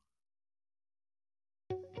you.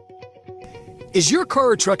 Is your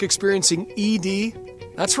car or truck experiencing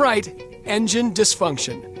ED? That's right, engine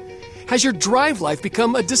dysfunction. Has your drive life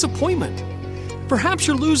become a disappointment? Perhaps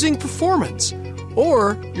you're losing performance,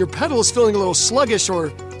 or your pedal is feeling a little sluggish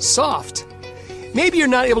or soft. Maybe you're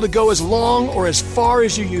not able to go as long or as far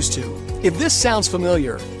as you used to. If this sounds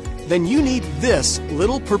familiar, then you need this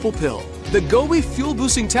little purple pill. The Gobi Fuel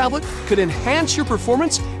Boosting Tablet could enhance your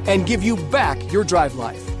performance and give you back your drive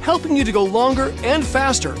life, helping you to go longer and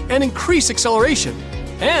faster and increase acceleration,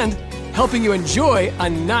 and helping you enjoy a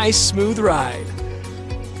nice, smooth ride.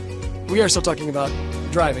 We are still talking about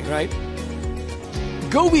driving, right?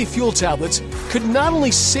 Gobi Fuel Tablets could not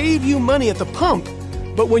only save you money at the pump,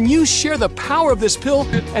 but when you share the power of this pill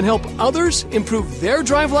and help others improve their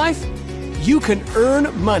drive life, you can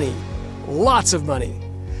earn money, lots of money.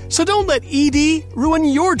 So don't let ED ruin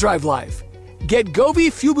your drive life. Get Gobi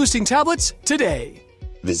Fuel Boosting Tablets today.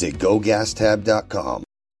 Visit GoGasTab.com.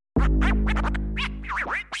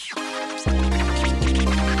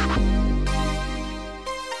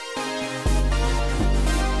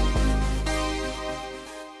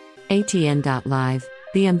 ATN.live,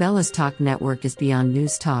 the Umbrellas Talk Network is beyond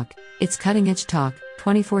news talk. It's cutting edge talk,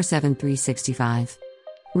 24/7, 365.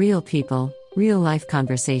 Real people, real life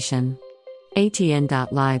conversation.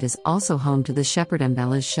 ATN.Live is also home to the Shepherd and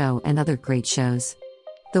Bella's show and other great shows.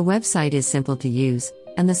 The website is simple to use,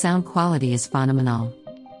 and the sound quality is phenomenal.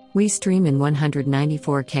 We stream in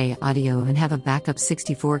 194K audio and have a backup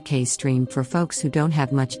 64K stream for folks who don't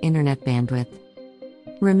have much internet bandwidth.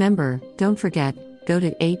 Remember, don't forget, go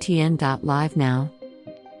to ATN.Live now.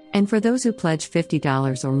 And for those who pledge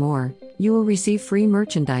 $50 or more, you will receive free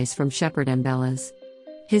merchandise from Shepherd and Bella's.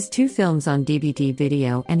 His 2 films on DVD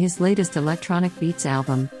video and his latest electronic beats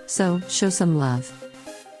album, so show some love.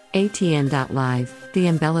 ATN.Live, the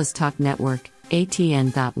Embellas Talk Network,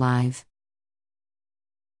 ATN.Live.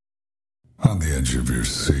 On the edge of your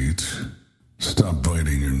seat, stop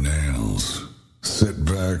biting your nails. Sit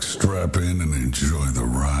back, strap in, and enjoy the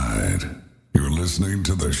ride. You're listening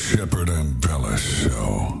to the Shepherd and Bella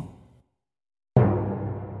Show.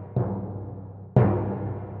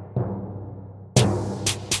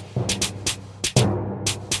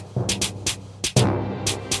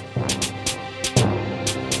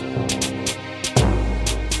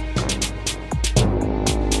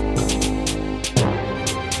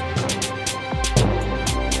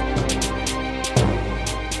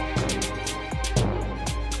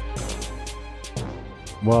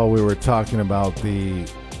 Well, we were talking about the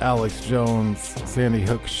Alex Jones Sandy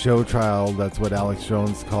Hook show trial. That's what Alex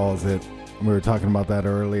Jones calls it. We were talking about that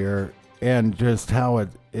earlier, and just how it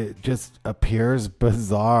just appears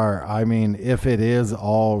bizarre. I mean, if it is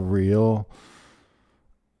all real,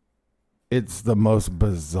 it's the most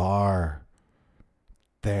bizarre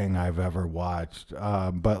thing I've ever watched.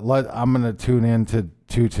 I'm going to tune in to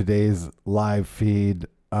today's live feed,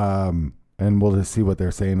 and we'll just see what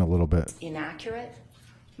they're saying a little bit. Inaccurate.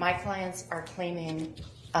 My clients are claiming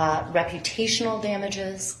reputational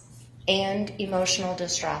damages and emotional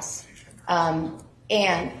distress.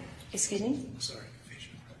 Excuse me? Sorry,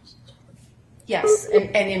 invasion of privacy. Yes,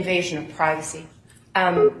 an invasion of privacy.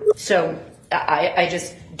 So I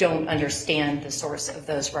just don't understand the source of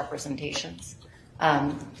those representations.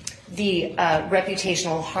 The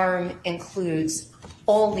reputational harm includes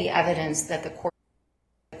all the evidence that the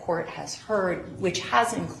court has heard, which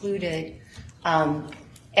has included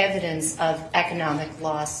evidence of economic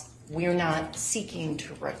loss. We're not seeking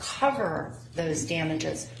to recover those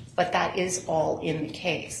damages, but that is all in the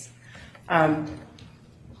case. And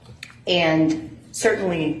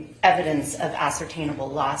certainly evidence of ascertainable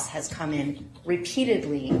loss has come in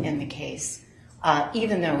repeatedly in the case,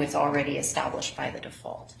 even though it's already established by the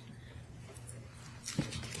default.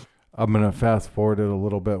 I'm going to fast forward it a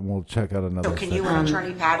little bit and we'll check out another. So can you and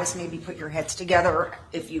Attorney Pattis maybe put your heads together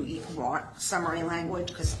if you even want summary language?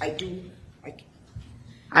 Because I do.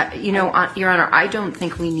 Your Honor, I don't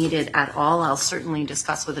think we need it at all. I'll certainly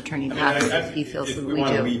discuss with Attorney Pattis if he feels that we do. If we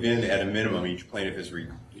want to leave in at a minimum, each plaintiff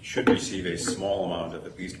should receive a small amount of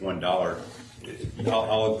at least $1.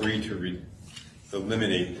 I'll agree to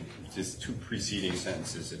eliminate just 2 preceding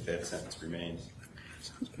sentences if that sentence remains.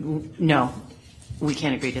 No. We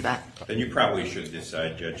can't agree to that. Then you probably should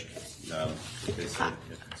decide, Judge, if they said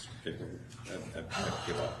give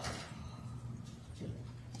up.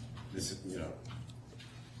 This is,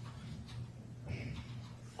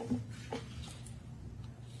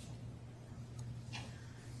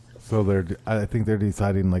 So I think they're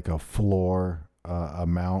deciding like a floor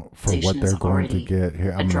amount for what they're going to get.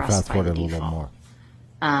 Here, I'm going to fast forward it a little more.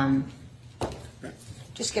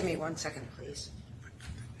 Just give me 1 second, please.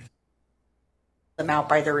 Them out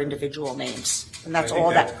by their individual names, and that's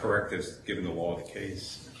all. That's correct, as given the law of the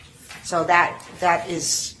case. So that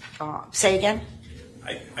is. Say again.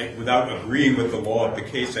 Without agreeing with the law of the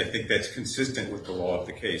case, I think that's consistent with the law of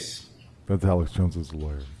the case. That's Alex Jones's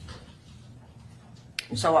lawyer.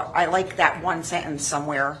 So I like that one sentence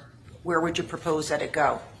somewhere. Where would you propose that it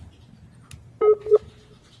go?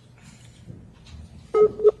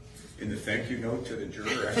 In the thank you note to the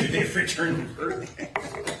juror after they've returned the verdict.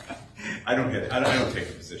 I don't take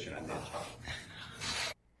a position on that.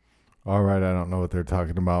 All right, I don't know what they're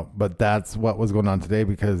talking about, but that's what was going on today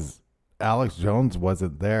because Alex Jones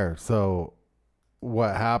wasn't there. So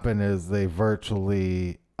what happened is they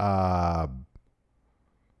virtually they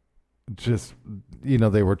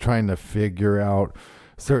were trying to figure out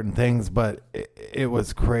certain things, but it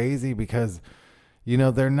was crazy because,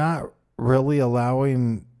 they're not really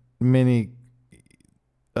allowing many,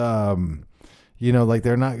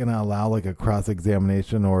 they're not going to allow like a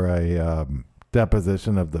cross-examination or a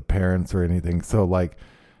deposition of the parents or anything. So like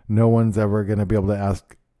no one's ever going to be able to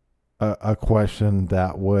ask a question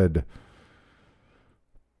that would,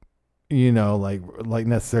 like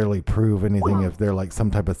necessarily prove anything if they're like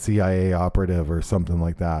some type of CIA operative or something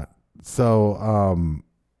like that. So,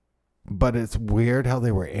 But it's weird how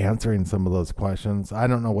they were answering some of those questions. I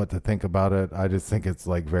don't know what to think about it. I just think it's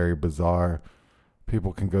like very bizarre.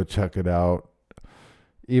 People can go check it out.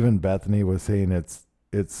 Even Bethany was saying it's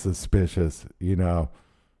suspicious, you know.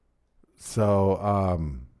 So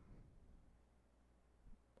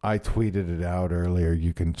I tweeted it out earlier.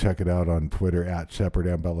 You can check it out on Twitter at Shepard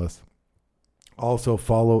Ambellis. Also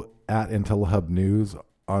follow at IntelliHub News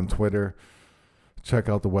on Twitter. Check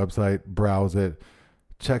out the website, browse it.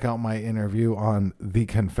 Check out my interview on the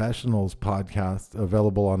Confessionals podcast,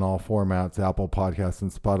 available on all formats, Apple Podcasts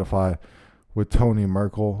and Spotify, with Tony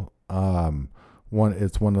Merkel.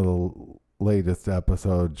 It's one of the latest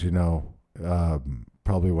episodes, you know,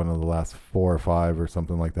 probably one of the last 4 or 5 or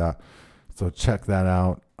something like that. So check that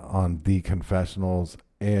out on the Confessionals,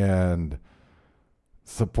 and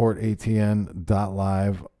support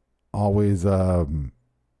ATN.live. Always, you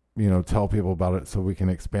know, tell people about it so we can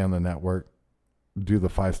expand the network. Do the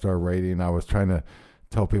 5-star rating. I was trying to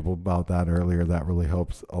tell people about that earlier. That really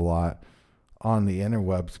helps a lot on the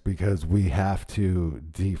interwebs, because we have to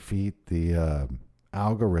defeat the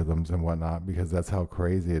algorithms and whatnot, because that's how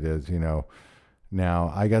crazy it is, you know.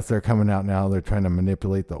 Now, I guess they're coming out now. They're trying to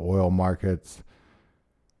manipulate the oil markets.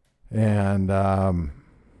 And I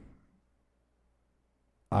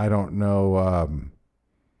don't know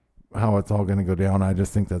how it's all going to go down. I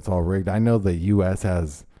just think that's all rigged. I know the U.S.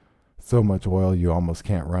 has so much oil you almost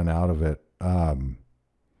can't run out of it,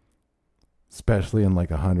 especially in like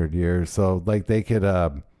 100 years. So like they could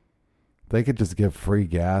just give free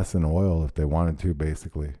gas and oil if they wanted to,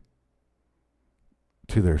 basically,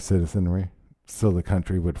 to their citizenry, so the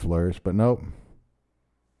country would flourish. But nope.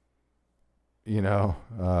 You know,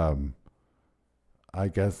 I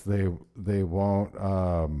guess they won't.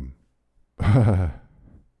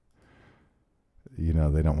 You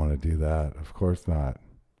know, they don't want to do that. Of course not.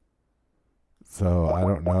 So I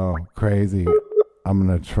don't know. Crazy. I'm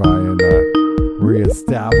going to try and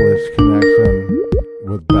reestablish connection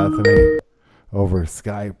with Bethany over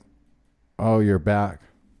Skype. Oh, you're back.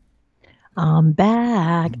 I'm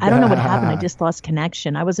back. I don't know what happened. I just lost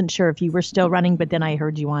connection. I wasn't sure if you were still running, but then I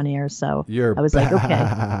heard you on air. So I was back. Like,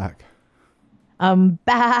 okay. I'm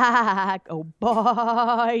back. Oh,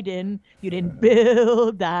 Biden, you didn't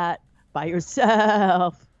build that by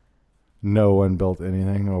yourself. No one built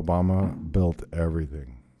anything. Obama built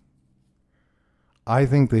everything. I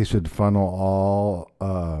think they should funnel all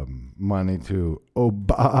money to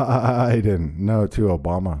Biden. No, to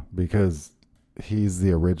Obama, because he's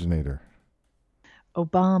the originator.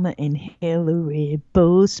 Obama and Hillary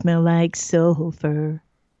both smell like sulfur.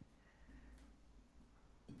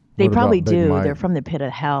 They probably do. Mike? They're from the pit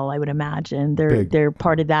of hell, I would imagine. They're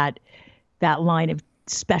part of that line of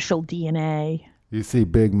special DNA. You see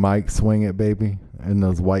Big Mike swing it, baby, in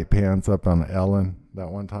those white pants up on Ellen that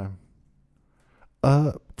one time.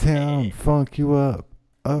 Uptown funk you up.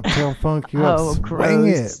 Uptown funk you up. Oh, swing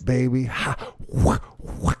gross. it, baby.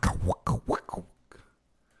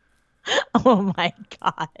 Oh my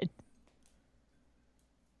God.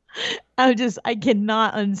 I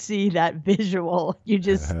cannot unsee that visual. You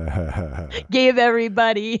just gave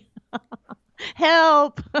everybody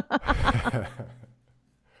help.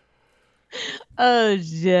 Oh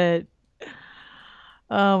shit.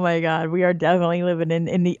 Oh my God. We are definitely living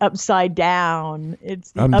in the upside down.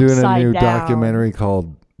 It's the I'm upside doing a new down. documentary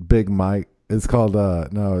called Big Mike. It's called are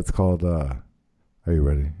you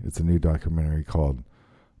ready? It's a new documentary called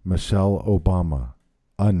Michelle Obama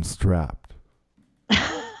Unstrapped.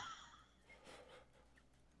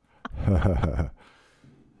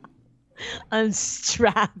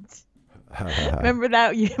 Unstrapped. Remember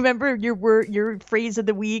that? You remember your phrase of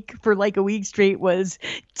the week for like a week straight was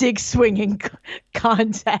dick swinging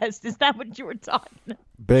contest. Is that what you were talking about?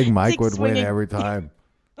 Big Mike Dick would swinging. win every time.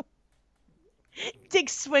 Dick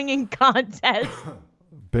swinging contest.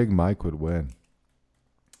 Big Mike would win.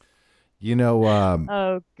 You know,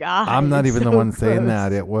 oh God. I'm not even the one gross. saying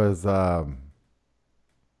that. It was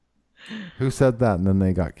who said that and then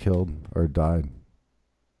they got killed or died?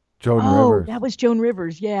 Joan Rivers. That was Joan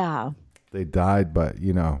Rivers, yeah. They died, but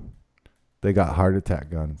you know, they got heart attack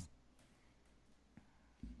guns.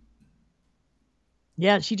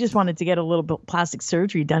 Yeah, she just wanted to get a little bit plastic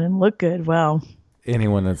surgery done and look good. Well,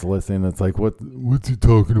 anyone that's listening, it's like, what's he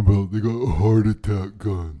talking about? They got heart attack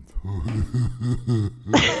guns.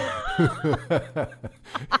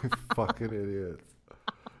 Fucking idiots.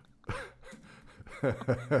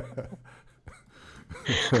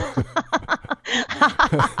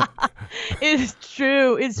 It's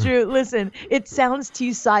true. It's true. Listen, it sounds too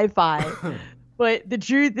sci-fi, but the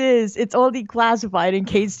truth is, it's all declassified in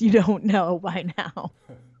case you don't know by now.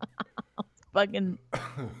 Fucking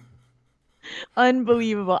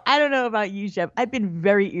Unbelievable. I don't know about you, Shep. I've been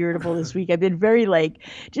very irritable this week. I've been very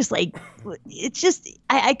it's just,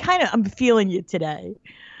 I'm feeling you today.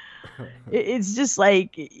 It's just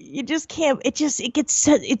like, you just can't,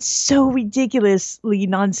 it's so ridiculously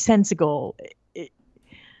nonsensical.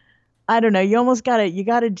 I don't know. You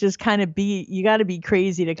gotta just kind of you gotta be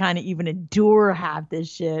crazy to kind of even endure half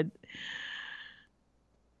this shit.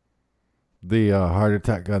 The heart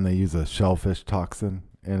attack gun, they use a shellfish toxin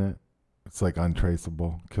in it. It's like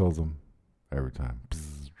untraceable, kills them every time.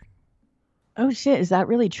 Psst. Oh shit, is that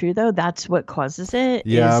really true though? That's what causes it?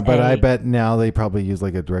 Yeah, but I bet now they probably use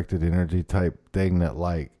like a directed energy type thing that,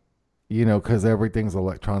 like, you know, because everything's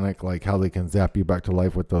electronic, like how they can zap you back to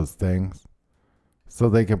life with those things. So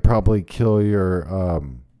they can probably kill your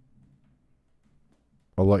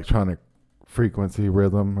electronic frequency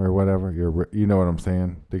rhythm or whatever. You know what I'm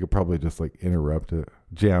saying? They could probably just like interrupt it,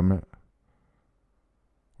 jam it,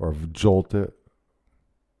 or jolt it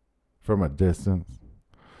from a distance.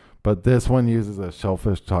 But this one uses a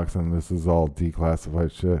shellfish toxin. This is all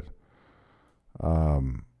declassified shit.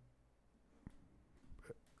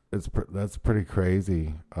 That's pretty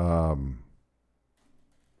crazy.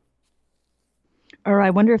 Or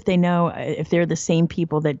I wonder if they know, if they're the same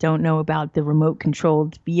people that don't know about the remote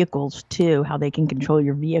controlled vehicles too, how they can control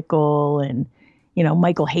your vehicle and, you know,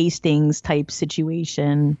 Michael Hastings type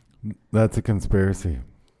situation. That's a conspiracy.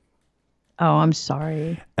 Oh, I'm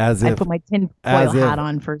sorry. I put my tinfoil hat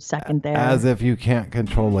on for a second there. As if you can't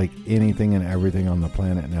control like anything and everything on the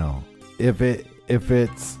planet now. If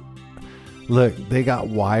it's, look, they got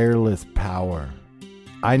wireless power.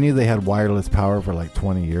 I knew they had wireless power for like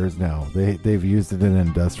 20 years now. They've used it in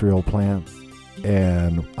industrial plants,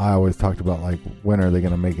 and I always talked about like, when are they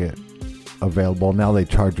going to make it available? Now they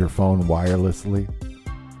charge your phone wirelessly.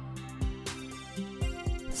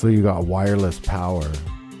 So you got wireless power.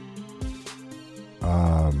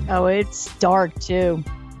 It's dark too.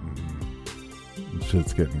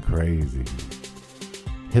 Shit's getting crazy.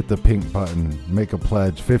 Hit the pink button, make a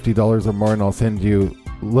pledge, $50 or more, and I'll send you,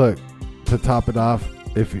 look, to top it off,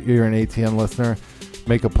 if you're an ATN listener,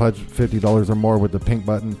 make a pledge $50 or more with the pink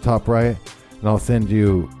button top right, and I'll send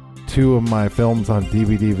you 2 of my films on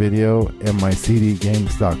DVD video and my CD Game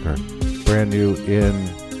Stalker, brand new in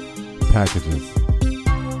packages.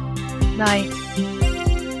 Nice.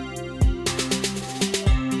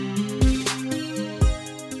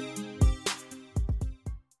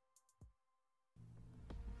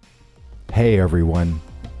 Hey everyone,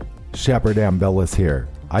 Shepard Ambellas here.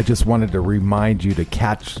 I just wanted to remind you to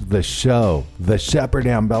catch the show, The Shepard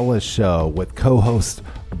Ambellas Show, with co-hosts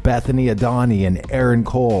Bethany Adani and Aaron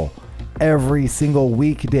Cole, every single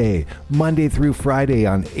weekday, Monday through Friday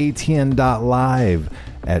on ATN.live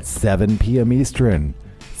at 7 p.m. Eastern,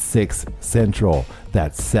 6 Central.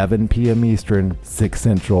 That's 7 p.m. Eastern, 6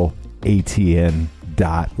 Central, ATN.live.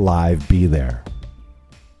 Be there.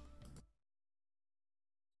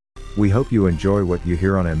 We hope you enjoy what you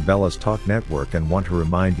hear on Ambellas Talk Network and want to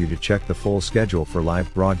remind you to check the full schedule for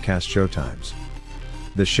live broadcast showtimes.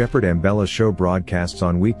 The Shepard Ambellas Show broadcasts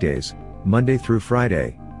on weekdays, Monday through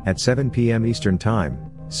Friday, at 7 p.m. Eastern Time,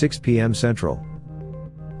 6 p.m. Central.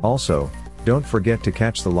 Also, don't forget to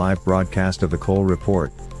catch the live broadcast of the Cole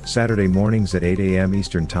Report, Saturday mornings at 8 a.m.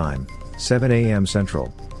 Eastern Time, 7 a.m.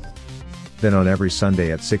 Central. Then on every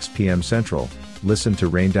Sunday at 6 p.m. Central, listen to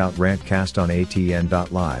Rained Out Rantcast on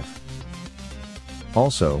ATN.live.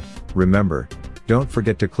 Also, remember, don't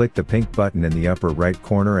forget to click the pink button in the upper right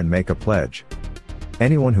corner and make a pledge.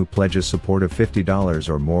 Anyone who pledges support of $50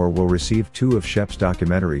 or more will receive 2 of Shep's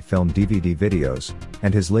documentary film DVD videos,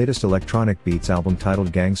 and his latest electronic beats album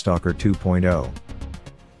titled Gangstalker 2.0.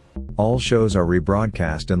 All shows are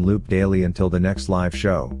rebroadcast and looped daily until the next live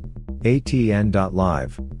show.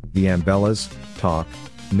 ATN.live, the Ambellas Talk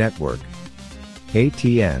Network.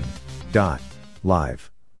 ATN.live.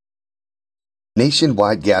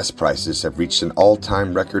 Nationwide gas prices have reached an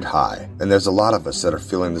all-time record high, and there's a lot of us that are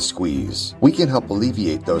feeling the squeeze. We can help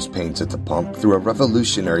alleviate those pains at the pump through a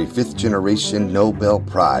revolutionary 5th-generation Nobel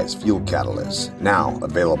Prize fuel catalyst, now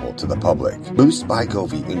available to the public. Boost by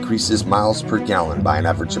Govee increases miles per gallon by an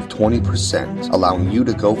average of 20%, allowing you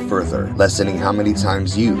to go further, lessening how many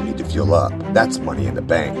times you need to fuel up. That's money in the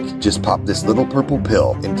bank. Just pop this little purple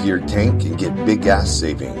pill into your tank and get big gas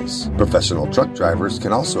savings. Professional truck drivers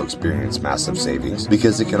can also experience massive savings savings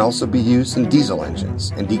because it can also be used in diesel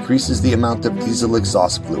engines and decreases the amount of diesel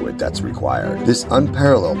exhaust fluid that's required. This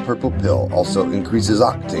unparalleled purple pill also increases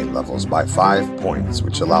octane levels by 5 points,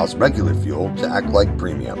 which allows regular fuel to act like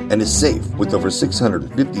premium, and is safe with over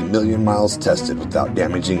 650 million miles tested without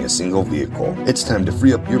damaging a single vehicle. It's time to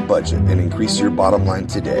free up your budget and increase your bottom line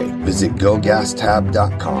today. Visit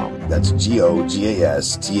GoGasTab.com. That's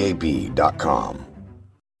GoGasTab.com.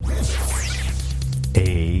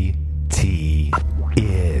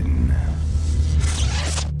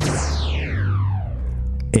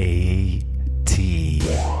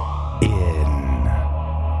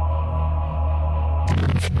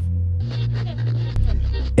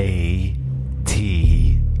 ATN.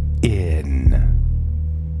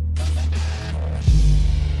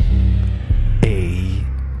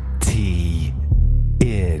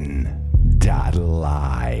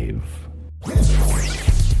 Live.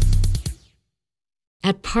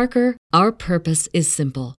 At Parker, our purpose is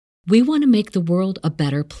simple. We want to make the world a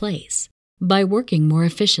better place by working more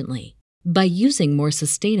efficiently, by using more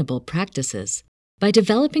sustainable practices, by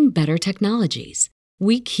developing better technologies.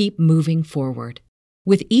 We keep moving forward.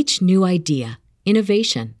 With each new idea,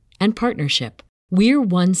 innovation, and partnership, we're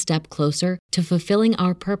one step closer to fulfilling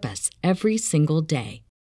our purpose every single day.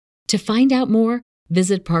 To find out more,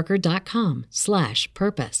 visit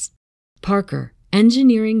parker.com/purpose. Parker,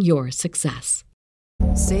 engineering your success.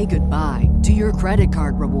 Say goodbye to your credit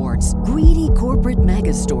card rewards. Greedy corporate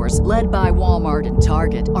mega stores, led by Walmart and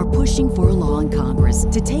Target, are pushing for a law in Congress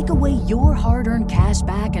to take away your hard-earned cash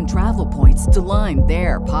back and travel points to line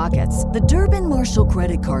their pockets. The Durbin-Marshall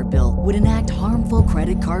credit card bill would enact harmful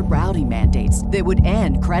credit card routing mandates that would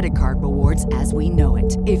end credit card rewards as we know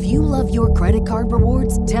it. If you love your credit card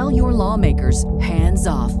rewards, tell your lawmakers, hands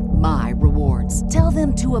off my rewards. Tell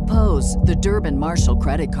them to oppose the Durbin-Marshall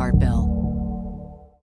credit card bill.